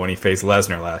Rumble when he faced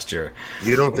Lesnar last year.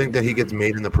 You don't think that he gets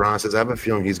made in the process? I have a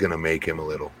feeling he's going to make him a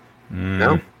little.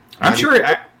 No, I'm sure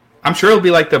it'll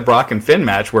be like the Brock and Finn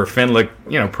match where Finn looked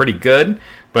pretty good,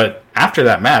 but after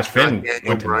that match, Finn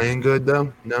went Bryan good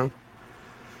though. No,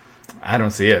 I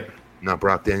don't see it. Not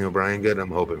Brock Daniel Bryan good? I'm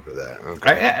hoping for that.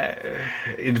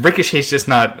 Okay. Ricochet's just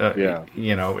not,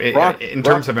 in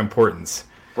terms of importance.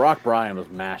 Brock Bryan was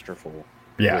masterful.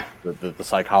 Yeah. The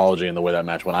psychology and the way that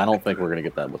match went. I don't think we're going to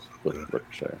get that with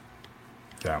Ricochet.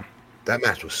 Yeah. That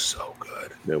match was so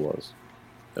good. It was.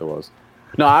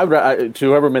 No, to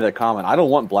whoever made that comment, I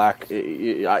don't want Black.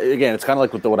 Again, it's kind of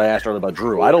like with what I asked earlier about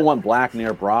Drew. I don't want Black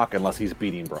near Brock unless he's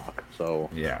beating Brock. So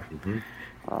yeah. Mm-hmm.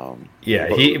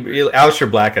 Aleister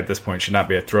Black at this point should not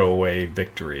be a throwaway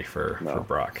victory for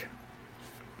Brock.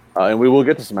 And we will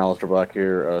get to some Aleister Black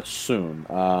here soon.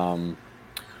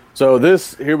 So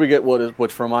here we get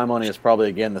which for my money is probably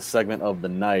again the segment of the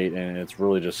night, and it's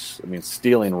really just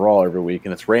stealing Raw every week,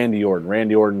 and it's Randy Orton.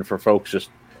 Randy Orton, for folks just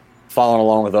following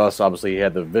along with us, obviously he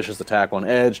had the vicious attack on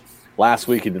Edge. Last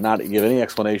week he did not give any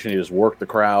explanation. He just worked the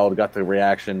crowd, got the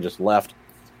reaction, just left.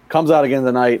 Comes out again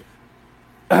tonight.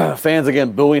 Fans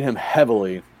again booing him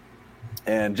heavily,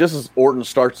 and just as Orton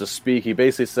starts to speak, he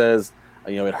basically says,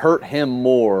 it hurt him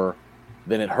more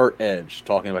than it hurt Edge,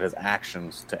 talking about his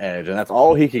actions to Edge. And that's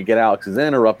all he could get out because he's then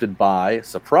interrupted by,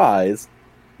 surprise,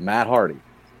 Matt Hardy.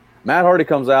 Matt Hardy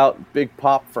comes out, big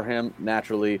pop for him,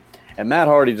 naturally. And Matt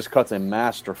Hardy just cuts a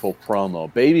masterful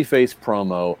promo, babyface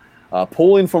promo,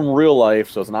 pulling from real life,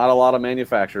 so it's not a lot of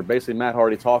manufacture. Basically, Matt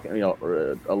Hardy talking,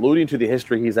 alluding to the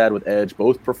history he's had with Edge,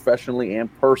 both professionally and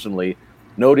personally,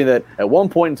 noting that at one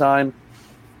point in time,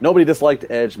 nobody disliked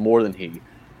Edge more than he.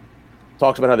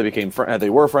 Talks about how they became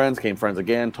they were friends, became friends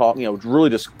again.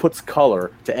 Really just puts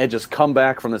color to Edge's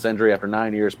comeback from this injury after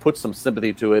 9 years, puts some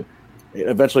sympathy to it. It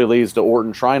eventually leads to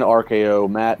Orton trying to RKO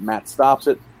Matt. Matt stops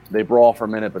it. They brawl for a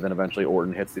minute, but then eventually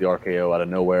Orton hits the RKO out of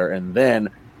nowhere and then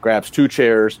grabs 2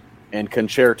 chairs and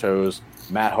concertos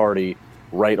Matt Hardy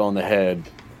right on the head.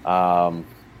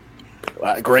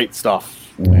 Great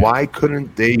stuff. Why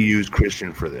couldn't they use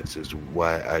Christian for this is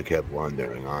what I kept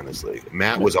wondering, honestly.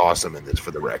 Matt was awesome in this,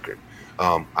 for the record.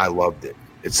 I loved it.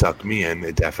 It sucked me in.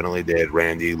 It definitely did.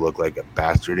 Randy looked like a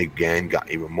bastard again,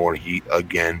 got even more heat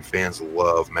again. Fans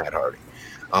love Matt Hardy.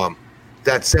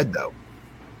 That said, though,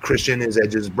 Christian is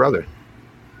Edge's brother.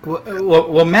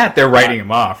 Well, Matt, they're writing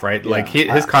him off, right? Yeah. Like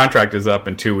his contract is up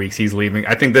in 2 weeks. He's leaving.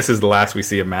 I think this is the last we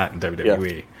see of Matt in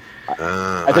WWE.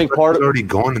 Yeah. I think part of already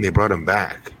gone, and they brought him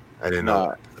back. I didn't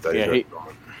know. I thought he was already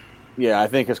gone. Yeah, I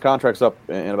think his contract's up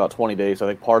in about 20 days. So I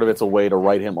think part of it's a way to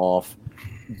write him off.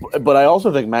 But I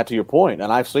also think, Matt, to your point, and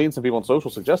I've seen some people on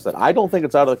social suggest that, I don't think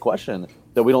it's out of the question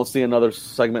that we don't see another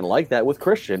segment like that with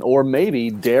Christian, or maybe,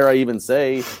 dare I even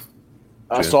say,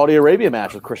 a Saudi Arabia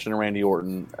match with Christian and Randy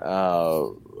Orton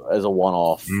as a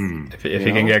one-off. If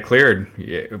he can get cleared,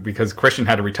 because Christian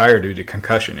had to retire due to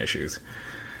concussion issues.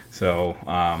 So,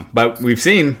 but we've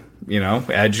seen,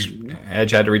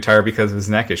 Edge had to retire because of his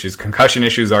neck issues. Concussion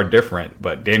issues are different,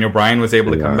 but Daniel Bryan was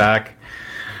able to come back.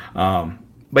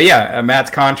 But yeah,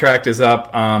 Matt's contract is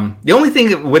up. The only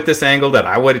thing with this angle that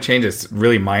I would have changed is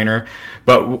really minor,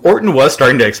 but Orton was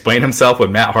starting to explain himself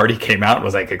when Matt Hardy came out and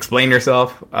was like, explain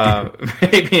yourself.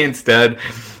 Maybe instead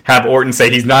have Orton say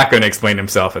he's not going to explain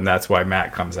himself, and that's why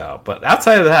Matt comes out. But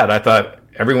outside of that, I thought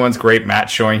everyone's great.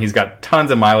 Matt's showing he's got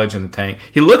tons of mileage in the tank.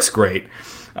 He looks great.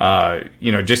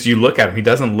 Just you look at him, he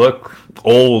doesn't look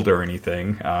old or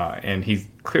anything, and he's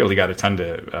clearly got a ton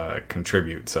to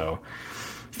contribute. So,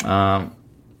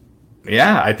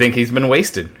 yeah, I think he's been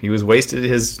wasted. He was wasted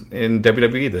in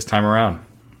WWE this time around.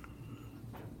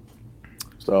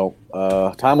 So,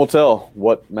 time will tell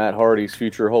what Matt Hardy's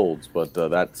future holds, but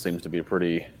that seems to be a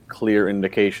pretty clear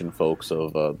indication, folks,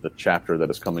 of the chapter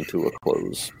that is coming to a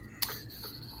close.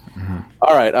 Mm-hmm.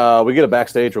 All right, we get a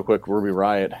backstage real quick. Ruby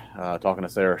Riott talking to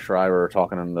Sarah Schreiber,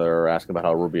 they're asking about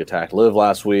how Ruby attacked Liv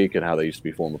last week and how they used to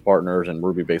be former partners, and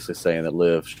Ruby basically saying that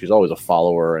Liv, she's always a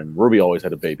follower, and Ruby always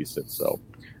had to babysit, so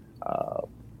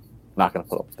not going to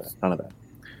put up with that. None of that.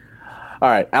 All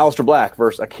right, Aleister Black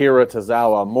versus Akira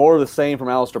Tozawa. More of the same from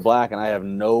Aleister Black, and I have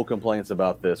no complaints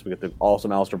about this. We get the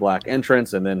awesome Aleister Black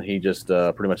entrance, and then he just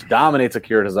pretty much dominates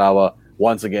Akira Tozawa,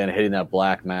 once again hitting that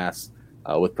black mass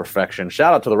with perfection.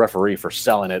 Shout out to the referee for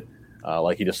selling it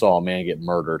like he just saw a man get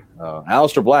murdered.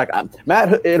 Aleister Black,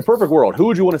 Matt, in a perfect world, who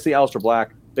would you want to see Aleister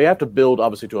Black? They have to build,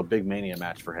 obviously, to a big Mania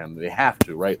match for him. They have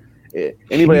to, right?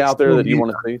 Anybody out there that you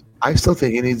want to see? I still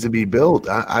think he needs to be built.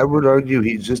 I would argue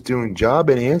he's just doing job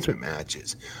enhancement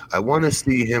matches. I want to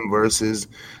see him versus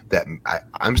that.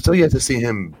 I'm still yet to see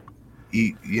him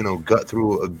gut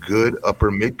through a good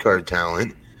upper mid-card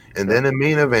talent and then a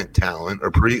main event talent,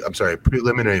 or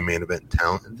preliminary main event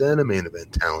talent, and then a main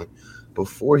event talent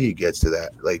before he gets to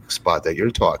that spot that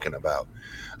you're talking about.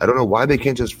 I don't know why they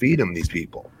can't just feed him these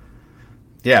people.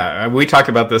 Yeah, we talked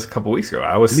about this a couple weeks ago.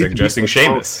 I was suggesting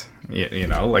Sheamus.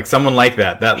 Someone like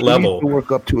that level. He needs to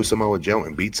work up to a Samoa Joe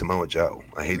and beat Samoa Joe.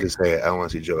 I hate to say it. I don't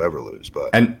want to see Joe ever lose.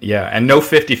 And no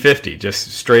 50-50,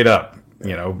 just straight up,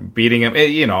 beating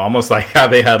him. Almost like how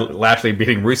they had Lashley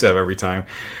beating Rusev every time.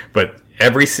 But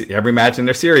every match in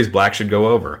their series, Black should go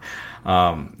over.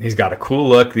 He's got a cool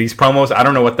look. These promos, I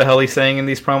don't know what the hell he's saying in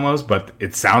these promos, but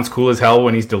it sounds cool as hell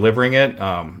when he's delivering it.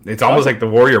 It's almost like the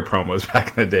Warrior promos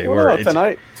back in the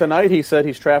day. Tonight he said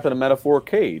he's trapped in a metaphoric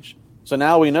cage. So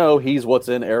now we know he's what's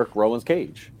in Eric Rowan's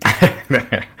cage.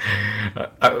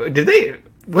 Did they?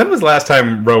 When was the last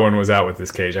time Rowan was out with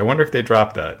this cage? I wonder if they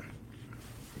dropped that.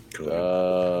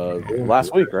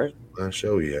 Last week, right? Last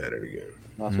show he had it again.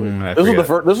 Last week.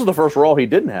 This was the first Raw he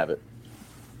didn't have it.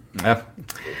 Yeah.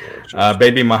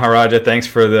 Baby Maharaja, thanks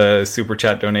for the super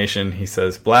chat donation. He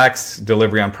says, Black's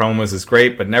delivery on promos is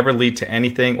great, but never lead to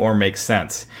anything or make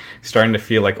sense. Starting to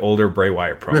feel like older Bray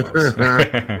Wyatt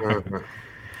promos.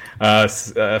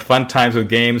 Fun times with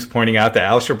games, pointing out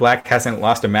that Aleister Black hasn't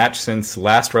lost a match since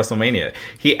last WrestleMania.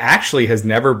 He actually has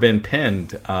never been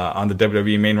pinned on the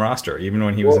WWE main roster, even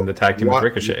when he was in the tag team with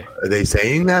Ricochet. Are they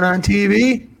saying that on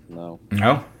TV?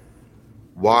 No.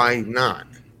 Why not?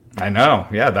 I know.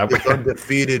 Yeah, that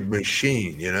undefeated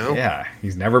machine. Yeah,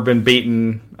 he's never been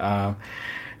beaten.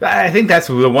 I think that's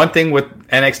the one thing with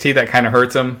NXT that kind of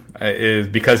hurts him is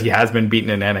because he has been beaten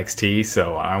in NXT.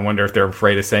 So I wonder if they're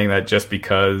afraid of saying that just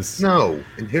because. No,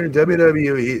 and here in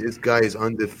WWE, this guy is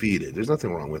undefeated. There's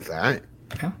nothing wrong with that.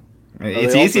 Yeah,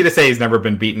 it's easy to say he's never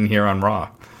been beaten here on Raw.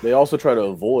 They also try to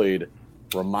avoid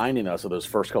reminding us of those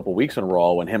first couple weeks in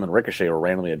Raw when him and Ricochet were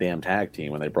randomly a damn tag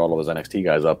team when they brought all those NXT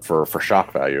guys up for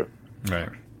shock value. Right.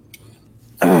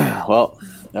 Well,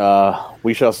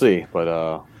 we shall see.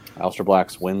 But Aleister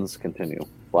Black's wins continue.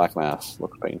 Black Mass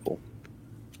looks painful.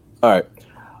 All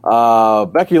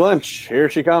right. Becky Lynch, here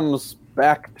she comes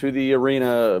back to the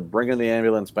arena, bringing the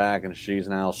ambulance back, and she's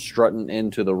now strutting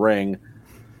into the ring,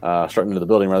 strutting into the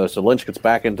building, rather. So Lynch gets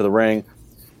back into the ring.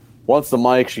 Wants the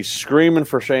mic. She's screaming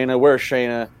for Shayna. Where's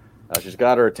Shayna? She's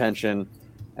got her attention.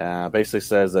 Basically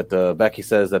says that Becky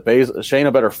says that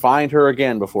Shayna better find her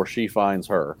again before she finds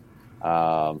her.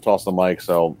 Toss the mic.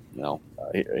 So,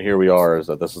 here we are. Is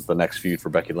that this is the next feud for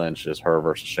Becky Lynch is her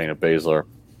versus Shayna Baszler.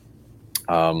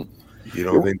 You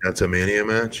don't think that's a Mania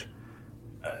match?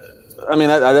 I mean,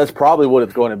 that's probably what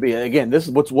it's going to be. Again, this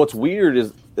is what's weird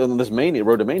is in this Mania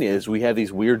Road to Mania is we have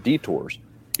these weird detours.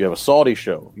 You have a Saudi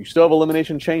show. You still have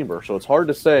Elimination Chamber, so it's hard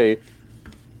to say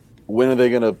when are they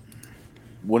gonna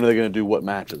do what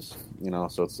matches.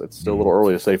 So it's still a little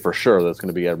early to say for sure that it's going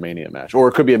to be a Mania match, or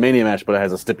it could be a Mania match, but it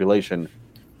has a stipulation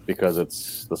because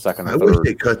it's the second. I wish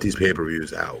they cut these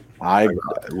pay-per-views out. Matt,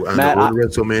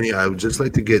 WrestleMania, I would just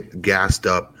like to get gassed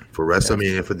up for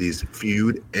WrestleMania for these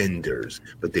feud enders,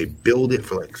 but they build it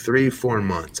for like 3-4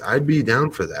 months. I'd be down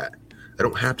for that. I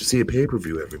don't have to see a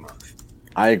pay-per-view every month.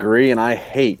 I agree, and I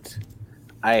hate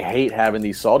having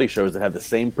these Saudi shows that have the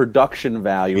same production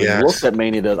value and look that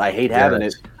Mania does. I hate having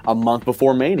it a month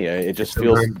before Mania. It just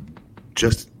feels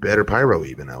just better pyro,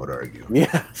 even I would argue.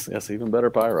 Yes, even better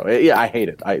pyro. Yeah, I hate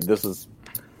it. This is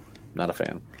not a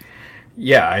fan.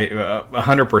 Yeah,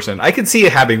 100%. I could see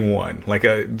it having one. Like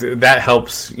that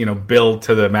helps, build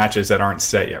to the matches that aren't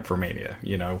set yet for Mania.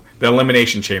 The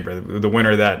Elimination Chamber, the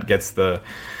winner that gets the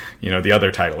the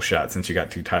other title shot, since you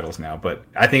got 2 titles now. But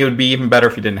I think it would be even better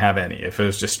if you didn't have any, if it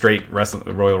was just straight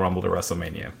Royal Rumble to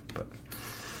WrestleMania.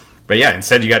 But yeah,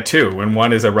 instead you got 2, and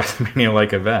one is a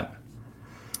WrestleMania-like event.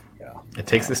 Yeah, it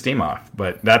takes the steam off.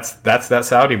 But that's that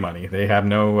Saudi money. They have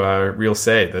no real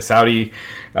say. The Saudi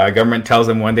government tells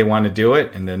them when they want to do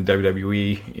it, and then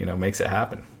WWE, makes it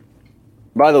happen.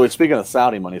 By the way, speaking of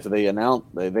Saudi money, so they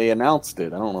announced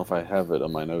it. I don't know if I have it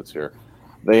on my notes here.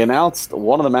 They announced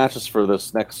one of the matches for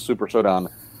this next Super Showdown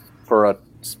for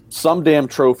some damn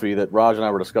trophy that Raj and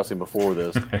I were discussing before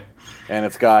this. And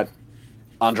it's got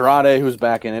Andrade, who's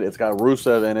back in it. It's got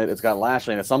Rusev in it. It's got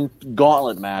Lashley in it. Some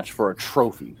gauntlet match for a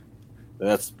trophy.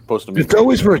 That's supposed to be. It's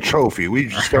always for a trophy. We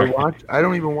start watch. I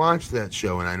don't even watch that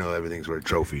show, and I know everything's for a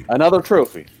trophy. Another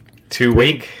trophy.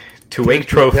 Two-week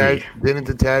trophy. Didn't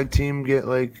the tag team get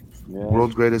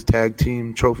world's greatest tag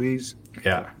team trophies?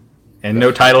 Yeah. And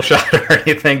no title shot or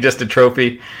anything, just a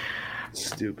trophy.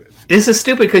 Stupid. This is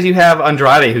stupid because you have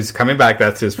Andrade, who's coming back.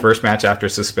 That's his first match after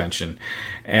suspension.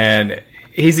 And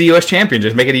he's the U.S. champion.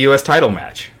 Just make it a U.S. title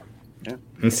match. Yeah.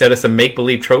 Instead of some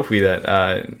make-believe trophy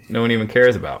that no one even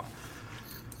cares about.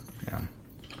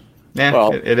 Yeah,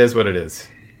 well, it is what it is.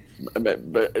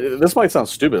 But this might sound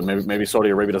stupid. Maybe Saudi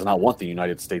Arabia does not want the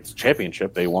United States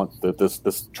championship. They want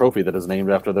this trophy that is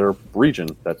named after their region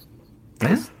that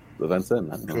events in.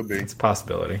 Could be. It's a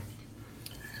possibility.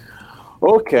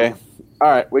 Okay. All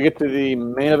right. We get to the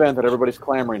main event that everybody's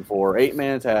clamoring for.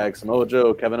 8-man tag. Samoa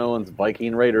Joe, Kevin Owens,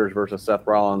 Viking Raiders versus Seth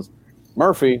Rollins,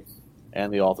 Murphy,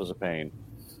 and the Authors of Pain.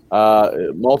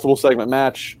 Multiple segment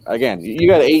match. Again, you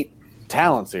got 8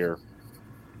 talents here.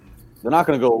 They're not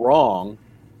going to go wrong.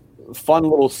 Fun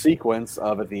little sequence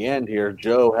of at the end here.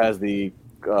 Joe has the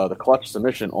clutch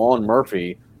submission on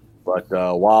Murphy. But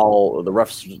while the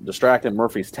refs distract him,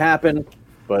 Murphy's tapping.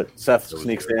 But Seth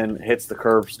sneaks in, hits the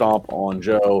curb stomp on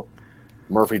Joe.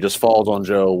 Murphy just falls on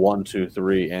Joe 1, 2,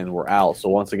 3, and we're out. So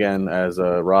once again, as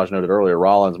Raj noted earlier,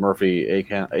 Rollins, Murphy,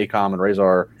 Akam, and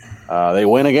Razor, they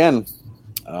win again.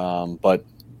 But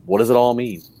what does it all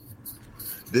mean?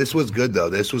 This was good, though.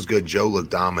 This was good. Joe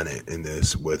looked dominant in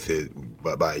this with it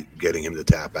by getting him to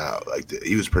tap out.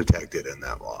 He was protected in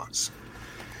that loss.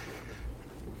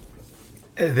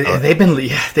 They've been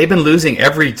losing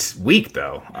every week,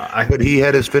 though. But he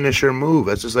had his finisher move.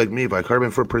 That's just like me. If I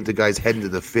carbon footprint the guy's head into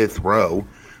the 5th row,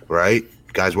 right?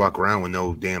 Guys walk around with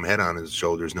no damn head on his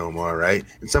shoulders no more, right?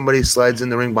 And somebody slides in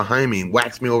the ring behind me and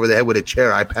whacks me over the head with a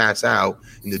chair. I pass out,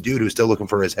 and the dude who's still looking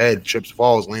for his head trips,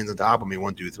 falls, lands on top of me.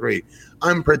 1, 2, 3.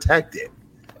 I'm protected.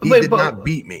 He did not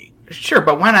beat me. Sure,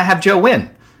 but why not have Joe win?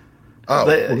 Oh,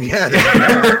 yeah.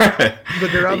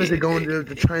 But they're obviously they're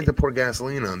trying to pour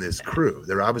gasoline on this crew.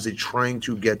 They're obviously trying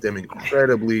to get them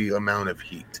incredibly amount of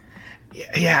heat.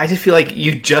 Yeah, I just feel like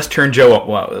you just turned Joe up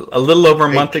a little over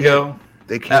a month ago.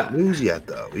 They can't lose yet,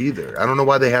 though, either. I don't know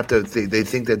why they have to. They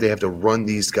think that they have to run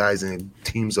these guys in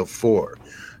teams of 4,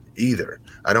 either.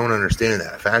 I don't understand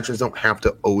that. Factions don't have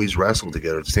to always wrestle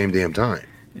together at the same damn time.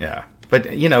 Yeah. But,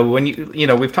 when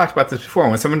we've talked about this before.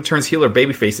 When someone turns heel or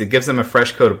babyface, it gives them a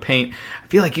fresh coat of paint. I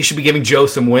feel like you should be giving Joe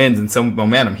some wins and some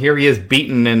momentum. Here he is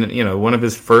beaten in, one of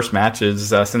his first matches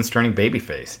since turning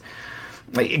babyface.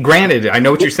 Granted, I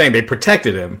know what you're saying. They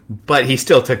protected him, but he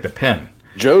still took the pin.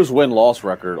 Joe's win-loss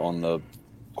record on the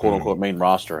quote-unquote main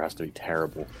roster has to be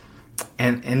terrible.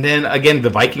 And then, again, the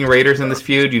Viking Raiders in this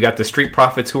feud, you got the Street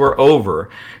Profits who are over.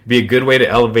 Be a good way to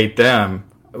elevate them.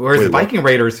 Whereas the Viking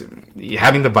Raiders,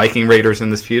 having the Viking Raiders in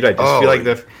this feud, I just feel like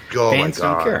the fans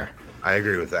don't care. I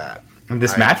agree with that. And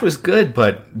this match was good,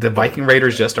 but the Viking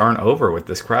Raiders just aren't over with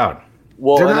this crowd.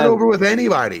 Well, they're not over with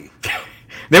anybody.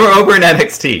 They were over in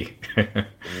NXT.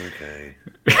 Okay.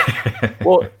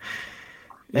 Well,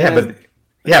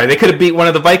 they could have beat one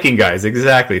of the Viking guys.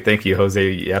 Exactly. Thank you,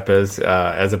 Jose Yepes,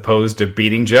 as opposed to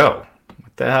beating Joe.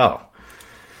 What the hell?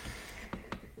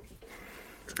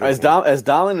 As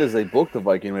dominant as they booked the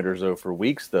Viking Raiders, though, for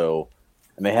weeks, though,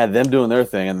 and they had them doing their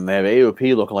thing, and they have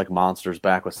AOP looking like monsters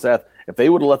back with Seth. If they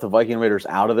would have let the Viking Raiders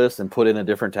out of this and put in a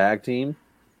different tag team,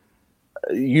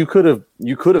 you could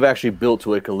have actually built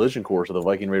to a collision course of the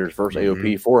Viking Raiders versus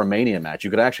AOP for a Mania match.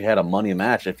 You could have actually had a money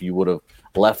match if you would have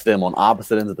left them on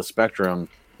opposite ends of the spectrum,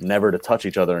 never to touch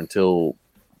each other until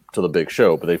to the big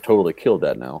show. But they've totally killed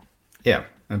that now. Yeah.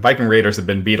 And Viking Raiders have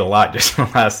been beat a lot just in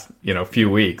the last, few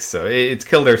weeks. So it's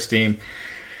killed their steam.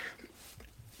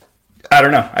 I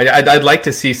don't know. I'd like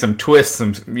to see some twists,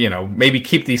 maybe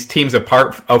keep these teams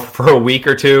apart for a week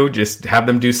or two, just have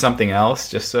them do something else,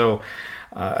 just so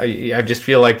I just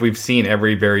feel like we've seen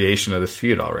every variation of this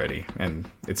feud already, and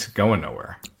it's going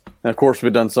nowhere. And of course,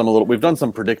 we've done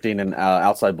some predicting and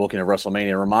outside booking of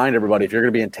WrestleMania. Remind everybody, if you're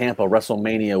going to be in Tampa,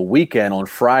 WrestleMania weekend on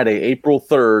Friday, April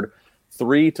 3rd,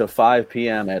 3 to 5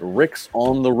 p.m. at Rick's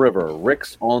on the River.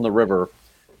 Rick's on the River.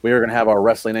 We are going to have our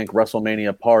Wrestling Inc.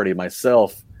 WrestleMania party.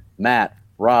 Myself, Matt,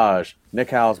 Raj, Nick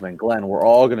Hausman, Glenn. We're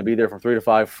all going to be there from 3 to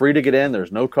 5. Free to get in.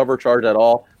 There's no cover charge at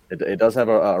all. It does have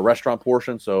a restaurant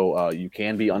portion, so you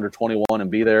can be under 21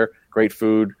 and be there. Great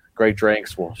food, great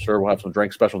drinks. We'll have some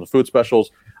drink specials and food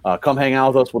specials. Come hang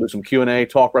out with us. We'll do some Q&A,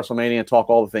 talk WrestleMania, talk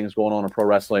all the things going on in pro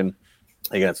wrestling.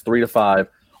 Again, it's 3 to 5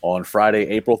 on Friday,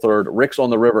 April 3rd. Rick's on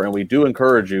the River, and we do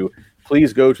encourage you,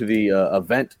 please go to the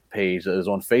event page that is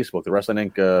on Facebook. The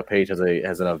Wrestling Inc. Page has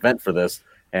an event for this,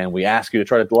 and we ask you to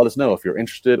try to let us know if you're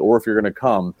interested or if you're going to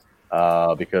come.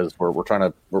 Because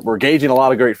we're gauging a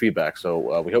lot of great feedback.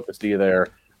 So we hope to see you there.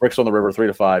 Rick's on the River, 3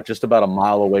 to 5, just about a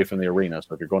mile away from the arena.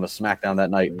 So if you're going to SmackDown that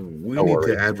night, we need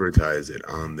to advertise it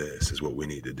on this is what we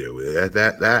need to do.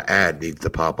 That ad needs to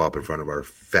pop up in front of our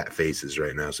fat faces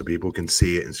right now so people can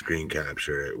see it and screen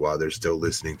capture it while they're still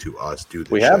listening to us do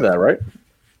this. We have that, right?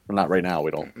 Well, not right now.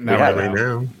 We don't. Not right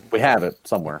now. We have it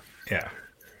somewhere. Yeah.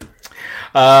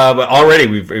 But already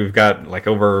we've got like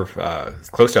over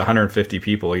close to 150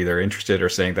 people either interested or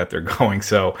saying that they're going.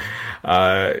 So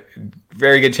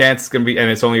very good chance it's going to be, and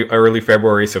it's only early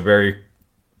February, so very,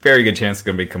 very good chance it's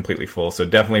going to be completely full. So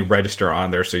definitely register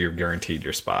on there so you're guaranteed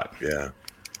your spot. Yeah,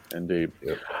 indeed.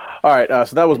 Yep. All right,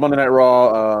 so that was Monday Night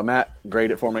Raw. Matt,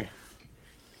 grade it for me.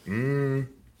 B-.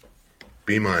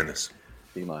 B-.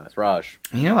 Raj.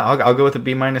 I'll go with a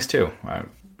B- too.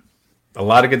 A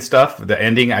lot of good stuff. The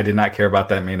ending, I did not care about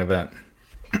that main event.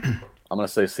 I'm going to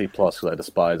say C+ because I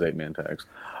despise 8-man tags.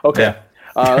 Okay. Yeah.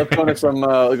 Let's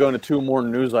go into two more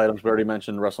news items. We already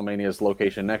mentioned WrestleMania's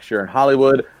location next year in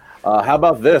Hollywood. How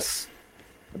about this?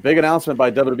 A big announcement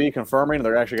by WWE confirming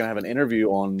they're actually going to have an interview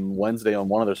on Wednesday on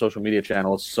one of their social media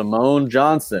channels. Simone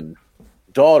Johnson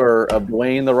daughter of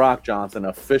Dwayne The Rock Johnson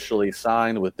officially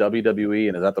signed with WWE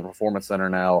and is at the Performance Center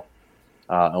now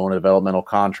on a developmental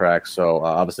contract. So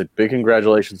obviously, big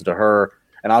congratulations to her.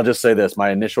 And I'll just say this: my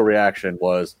initial reaction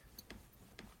was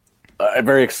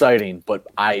very exciting, but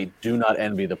I do not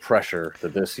envy the pressure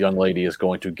that this young lady is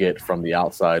going to get from the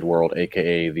outside world,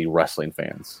 aka the wrestling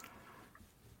fans.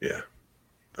 Yeah.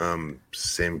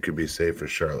 Same could be said for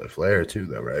Charlotte Flair too,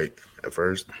 though, right? At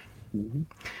first. Mm-hmm.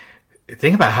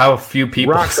 Think about how few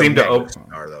people seem to open.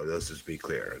 Though, let's just be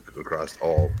clear across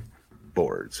all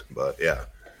boards, but yeah.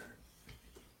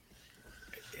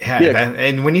 Yeah,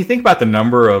 and when you think about the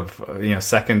number of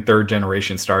second, third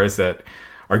generation stars that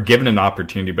are given an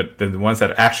opportunity, but the ones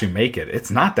that actually make it,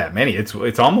 it's not that many.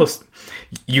 It's almost,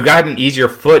 you got an easier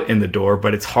foot in the door,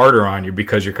 but it's harder on you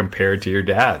because you're compared to your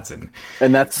dads, and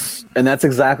that's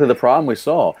exactly the problem we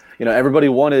saw. Everybody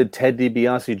wanted Ted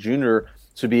DiBiase Jr.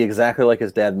 to be exactly like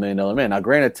his dad, $1 Million Man. Now,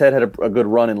 granted, Ted had a good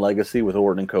run in legacy with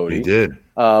Orton and Cody. He did,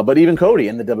 but even Cody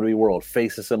in the WWE world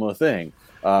faced a similar thing.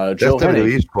 That's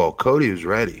WWE's fault. Cody was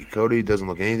ready. Cody doesn't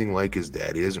look anything like his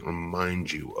dad. He doesn't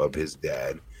remind you of his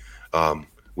dad.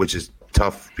 Which is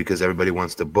tough because everybody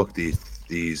wants to book these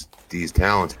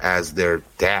talents as their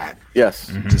dad. Yes,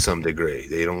 to some degree.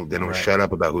 They don't shut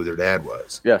up about who their dad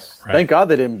was. Yes, right. Thank God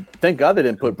they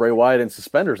didn't put Bray Wyatt in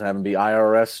suspenders and have him be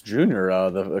IRS Junior,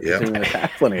 continuing the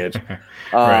tax lineage.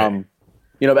 Right.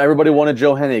 Everybody wanted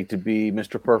Joe Hennig to be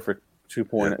Mr. Perfect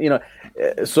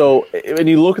 2.0. So when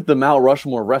you look at the Mount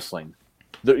Rushmore wrestling,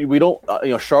 we don't.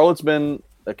 Charlotte's been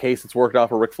a case that's worked out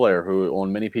for Ric Flair, who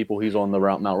on many people he's on the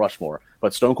Mount Rushmore.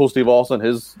 But Stone Cold Steve Austin,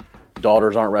 his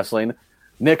daughters aren't wrestling.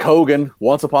 Nick Hogan,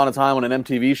 once upon a time on an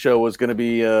MTV show, was going to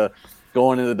be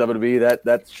going into the WWE.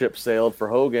 That ship sailed for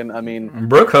Hogan. I mean,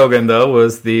 Brooke Hogan though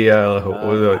was the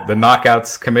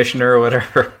Knockouts commissioner or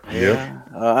whatever. Yeah.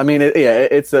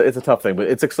 It's a tough thing, but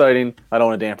it's exciting. I don't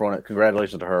want to damper on it.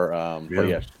 Congratulations to her. But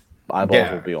yes.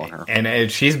 Eyeballs will be on her. And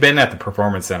she's been at the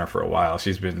Performance Center for a while.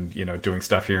 She's been, doing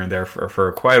stuff here and there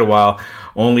for quite a while.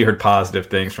 Only heard positive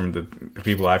things from the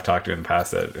people I've talked to in the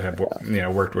past that have,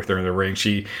 worked with her in the ring.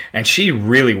 She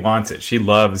really wants it. She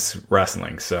loves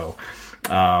wrestling. So,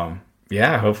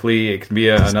 hopefully it can be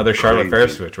another Charlotte Flair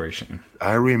situation.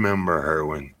 I remember her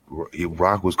when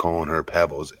Rock was calling her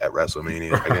Pebbles at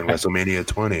WrestleMania. Again, WrestleMania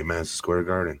 20 at Madison Square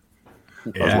Garden.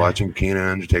 I was watching Keenan and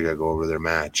Undertaker go over their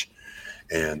match.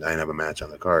 And I didn't have a match on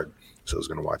the card, so I was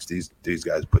going to watch these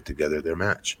guys put together their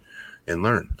match and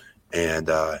learn. And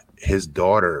his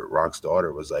daughter, Rock's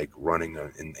daughter, was like running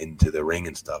into the ring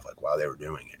and stuff like while they were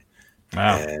doing it.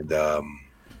 Wow. And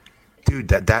dude,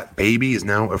 that baby is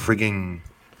now a freaking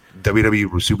WWE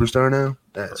superstar now.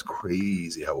 That's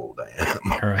crazy how old I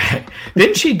am. All right.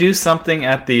 Didn't she do something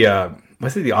at the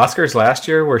was it the Oscars last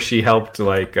year where she helped she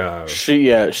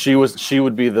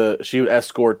would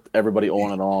escort everybody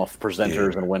on and off,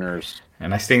 presenters and winners.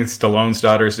 And I think Stallone's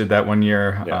daughters did that one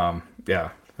year.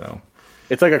 So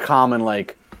it's like a common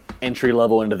entry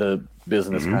level into the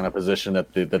business kind of position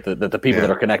that the people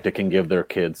that are connected can give their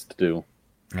kids to do.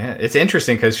 Yeah, it's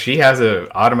interesting because she has an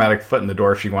automatic foot in the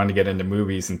door if she wanted to get into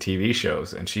movies and TV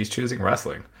shows, and she's choosing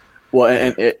wrestling. Well,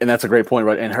 and that's a great point,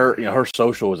 right? And her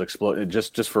social was exploding.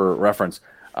 Just for reference,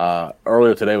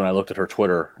 earlier today when I looked at her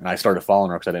Twitter and I started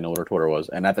following her because I didn't know what her Twitter was,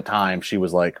 and at the time she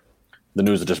was like, the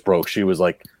news that just broke, she was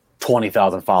like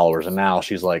 20,000 followers, and now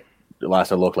she's like,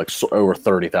 last I looked, like over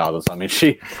 30,000. So I mean,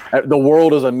 the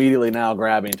world is immediately now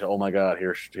grabbing to, oh my God,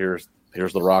 here's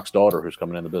the Rock's daughter who's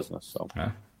coming into business. So.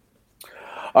 Yeah.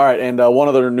 All right, and one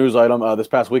other news item. This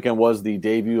past weekend was the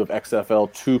debut of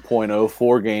XFL 2.0,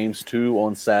 4 games, 2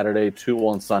 on Saturday, 2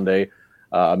 on Sunday,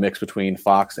 a mix between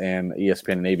Fox and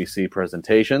ESPN and ABC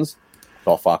presentations. I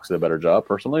thought Fox did a better job,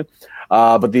 personally.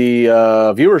 But the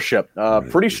viewership,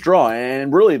 pretty strong,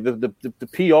 and really the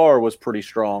PR was pretty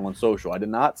strong on social. I did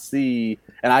not see,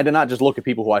 and I did not just look at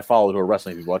people who I followed who are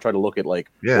wrestling people. I tried to look at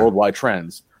worldwide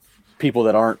trends, people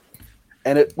that aren't.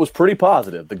 And it was pretty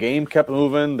positive. The game kept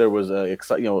moving. There was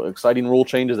exciting rule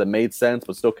changes that made sense,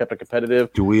 but still kept it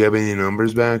competitive. Do we have any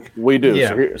numbers back? We do.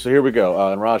 Yeah. So here we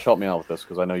go. And Raj, help me out with this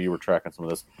because I know you were tracking some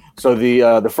of this. So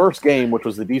the first game, which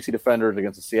was the DC Defenders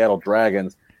against the Seattle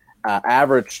Dragons,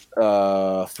 averaged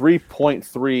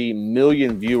 3.3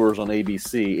 million viewers on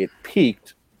ABC. It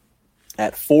peaked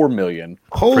at 4 million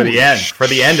for the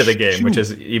end of the game, which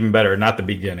is even better, not the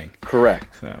beginning.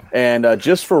 Correct. So. And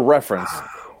just for reference.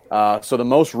 So the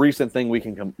most recent thing we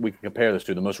can compare this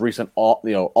to, the most recent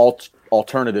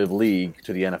alternative league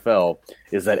to the NFL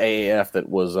is that AAF that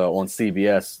was on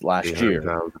CBS last year.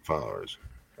 800,000 followers.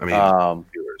 I mean,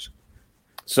 viewers.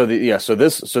 So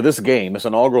this game, this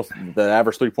inaugural that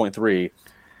averaged 3.3,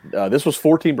 this was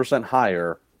 14%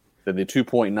 higher than the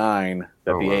 2.9 that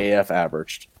the AAF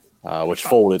averaged, which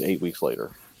folded 8 weeks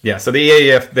later. Yeah, so the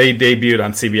AAF, they debuted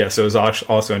on CBS, so it was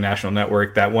also a national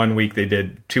network. That 1 week they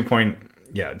did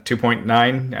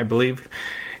 2.9, I believe.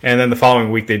 And then the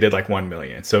following week they did like 1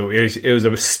 million. So it was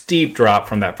a steep drop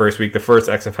from that first week. The first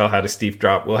XFL had a steep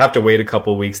drop. We'll have to wait a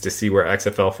couple of weeks to see where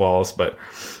XFL falls. But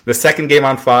the second game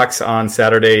on Fox on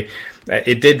Saturday,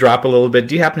 it did drop a little bit.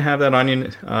 Do you happen to have that on you,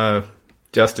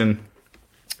 Justin?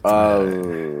 I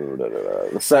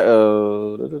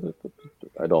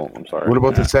don't. I'm sorry. What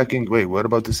about the second? Wait, what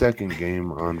about the second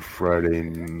game on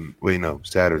Friday? Wait, no,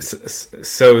 Saturday.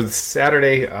 So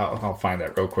Saturday, I'll find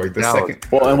that real quick. The second.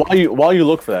 Well, and while you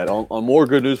look for that, on more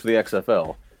good news for the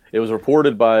XFL, it was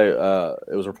reported by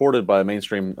a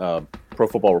mainstream Pro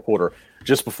Football Reporter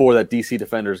just before that DC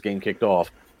Defenders game kicked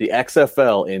off. The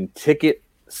XFL in ticket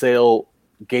sale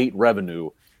gate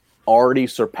revenue already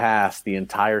surpassed the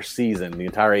entire season, the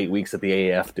entire 8 weeks that the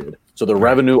AAF did. So the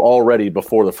revenue already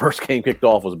before the first game kicked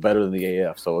off was better than the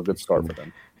AAF. So a good start for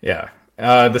them. Yeah.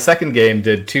 The second game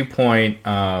did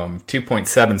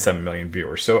 2.77 million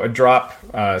viewers. So a drop,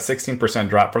 16%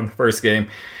 drop from the first game.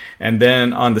 And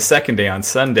then on the second day, on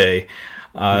Sunday,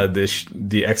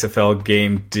 the XFL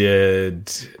game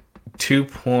did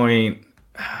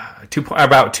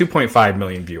about 2.5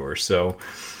 million viewers. So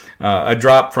a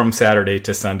drop from Saturday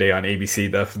to Sunday on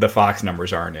ABC. The Fox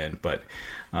numbers aren't in, but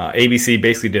ABC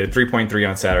basically did 3.3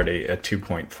 on Saturday at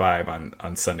 2.5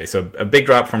 on Sunday. So a big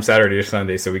drop from Saturday to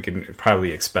Sunday. So we can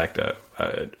probably expect a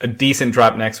decent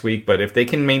drop next week. But if they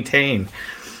can maintain,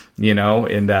 in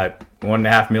that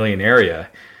 1.5 million area,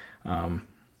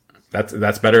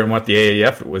 that's better than what the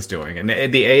AAF was doing. And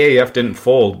the AAF didn't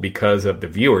fold because of the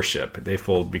viewership. They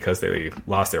folded because they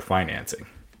lost their financing.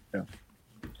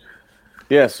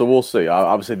 Yeah, so we'll see.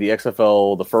 Obviously, the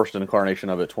XFL, the first incarnation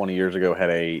of it 20 years ago, had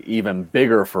a even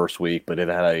bigger first week, but it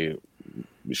had a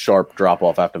sharp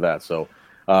drop-off after that. So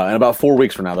in about 4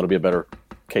 weeks from now, that'll be a better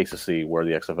case to see where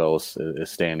the XFL is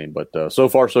standing. But so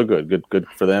far, so good. Good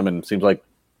for them, and it seems like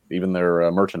even their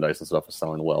merchandise and stuff is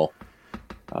selling well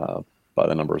by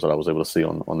the numbers that I was able to see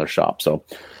on their shop. So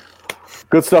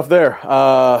good stuff there.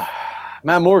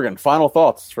 Matt Morgan, final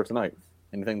thoughts for tonight?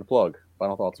 Anything to plug?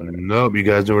 Final thoughts? Nope. You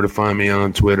guys know where to find me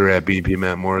on Twitter at BP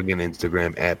Matt Morgan,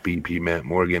 Instagram at BP Matt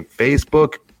Morgan,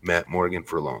 Facebook Matt Morgan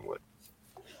for Longwood.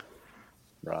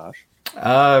 Raj?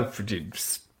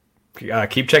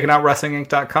 Keep checking out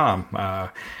WrestlingInc.com.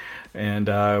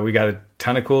 And we got a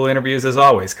ton of cool interviews as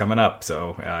always coming up.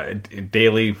 So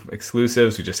daily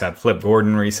exclusives. We just had Flip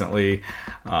Gordon recently.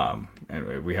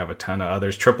 And we have a ton of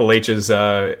others. Triple H's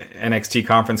NXT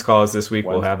conference calls this week.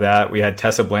 We'll have that. We had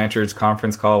Tessa Blanchard's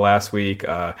conference call last week.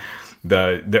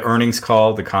 The earnings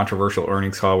call, the controversial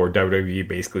earnings call where WWE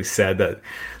basically said that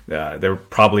they're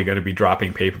probably going to be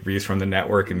dropping pay-per-views from the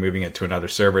network and moving it to another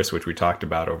service, which we talked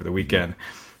about over the weekend.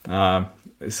 A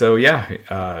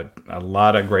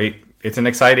lot of great. It's an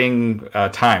exciting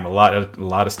time. A lot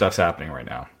of stuff's happening right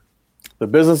now. The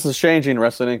business is changing.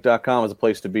 WrestlingInc.com is a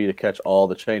place to be to catch all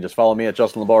the changes. Follow me at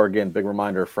Justin LeBar. Again, big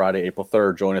reminder, Friday, April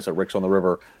 3rd. Join us at Rick's on the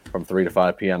River from 3 to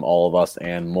 5 p.m., all of us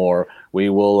and more. We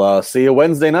will see you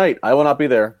Wednesday night. I will not be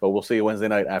there, but we'll see you Wednesday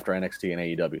night after NXT and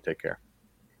AEW. Take care.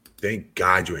 Thank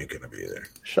God you ain't going to be there.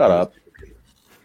 Shut up.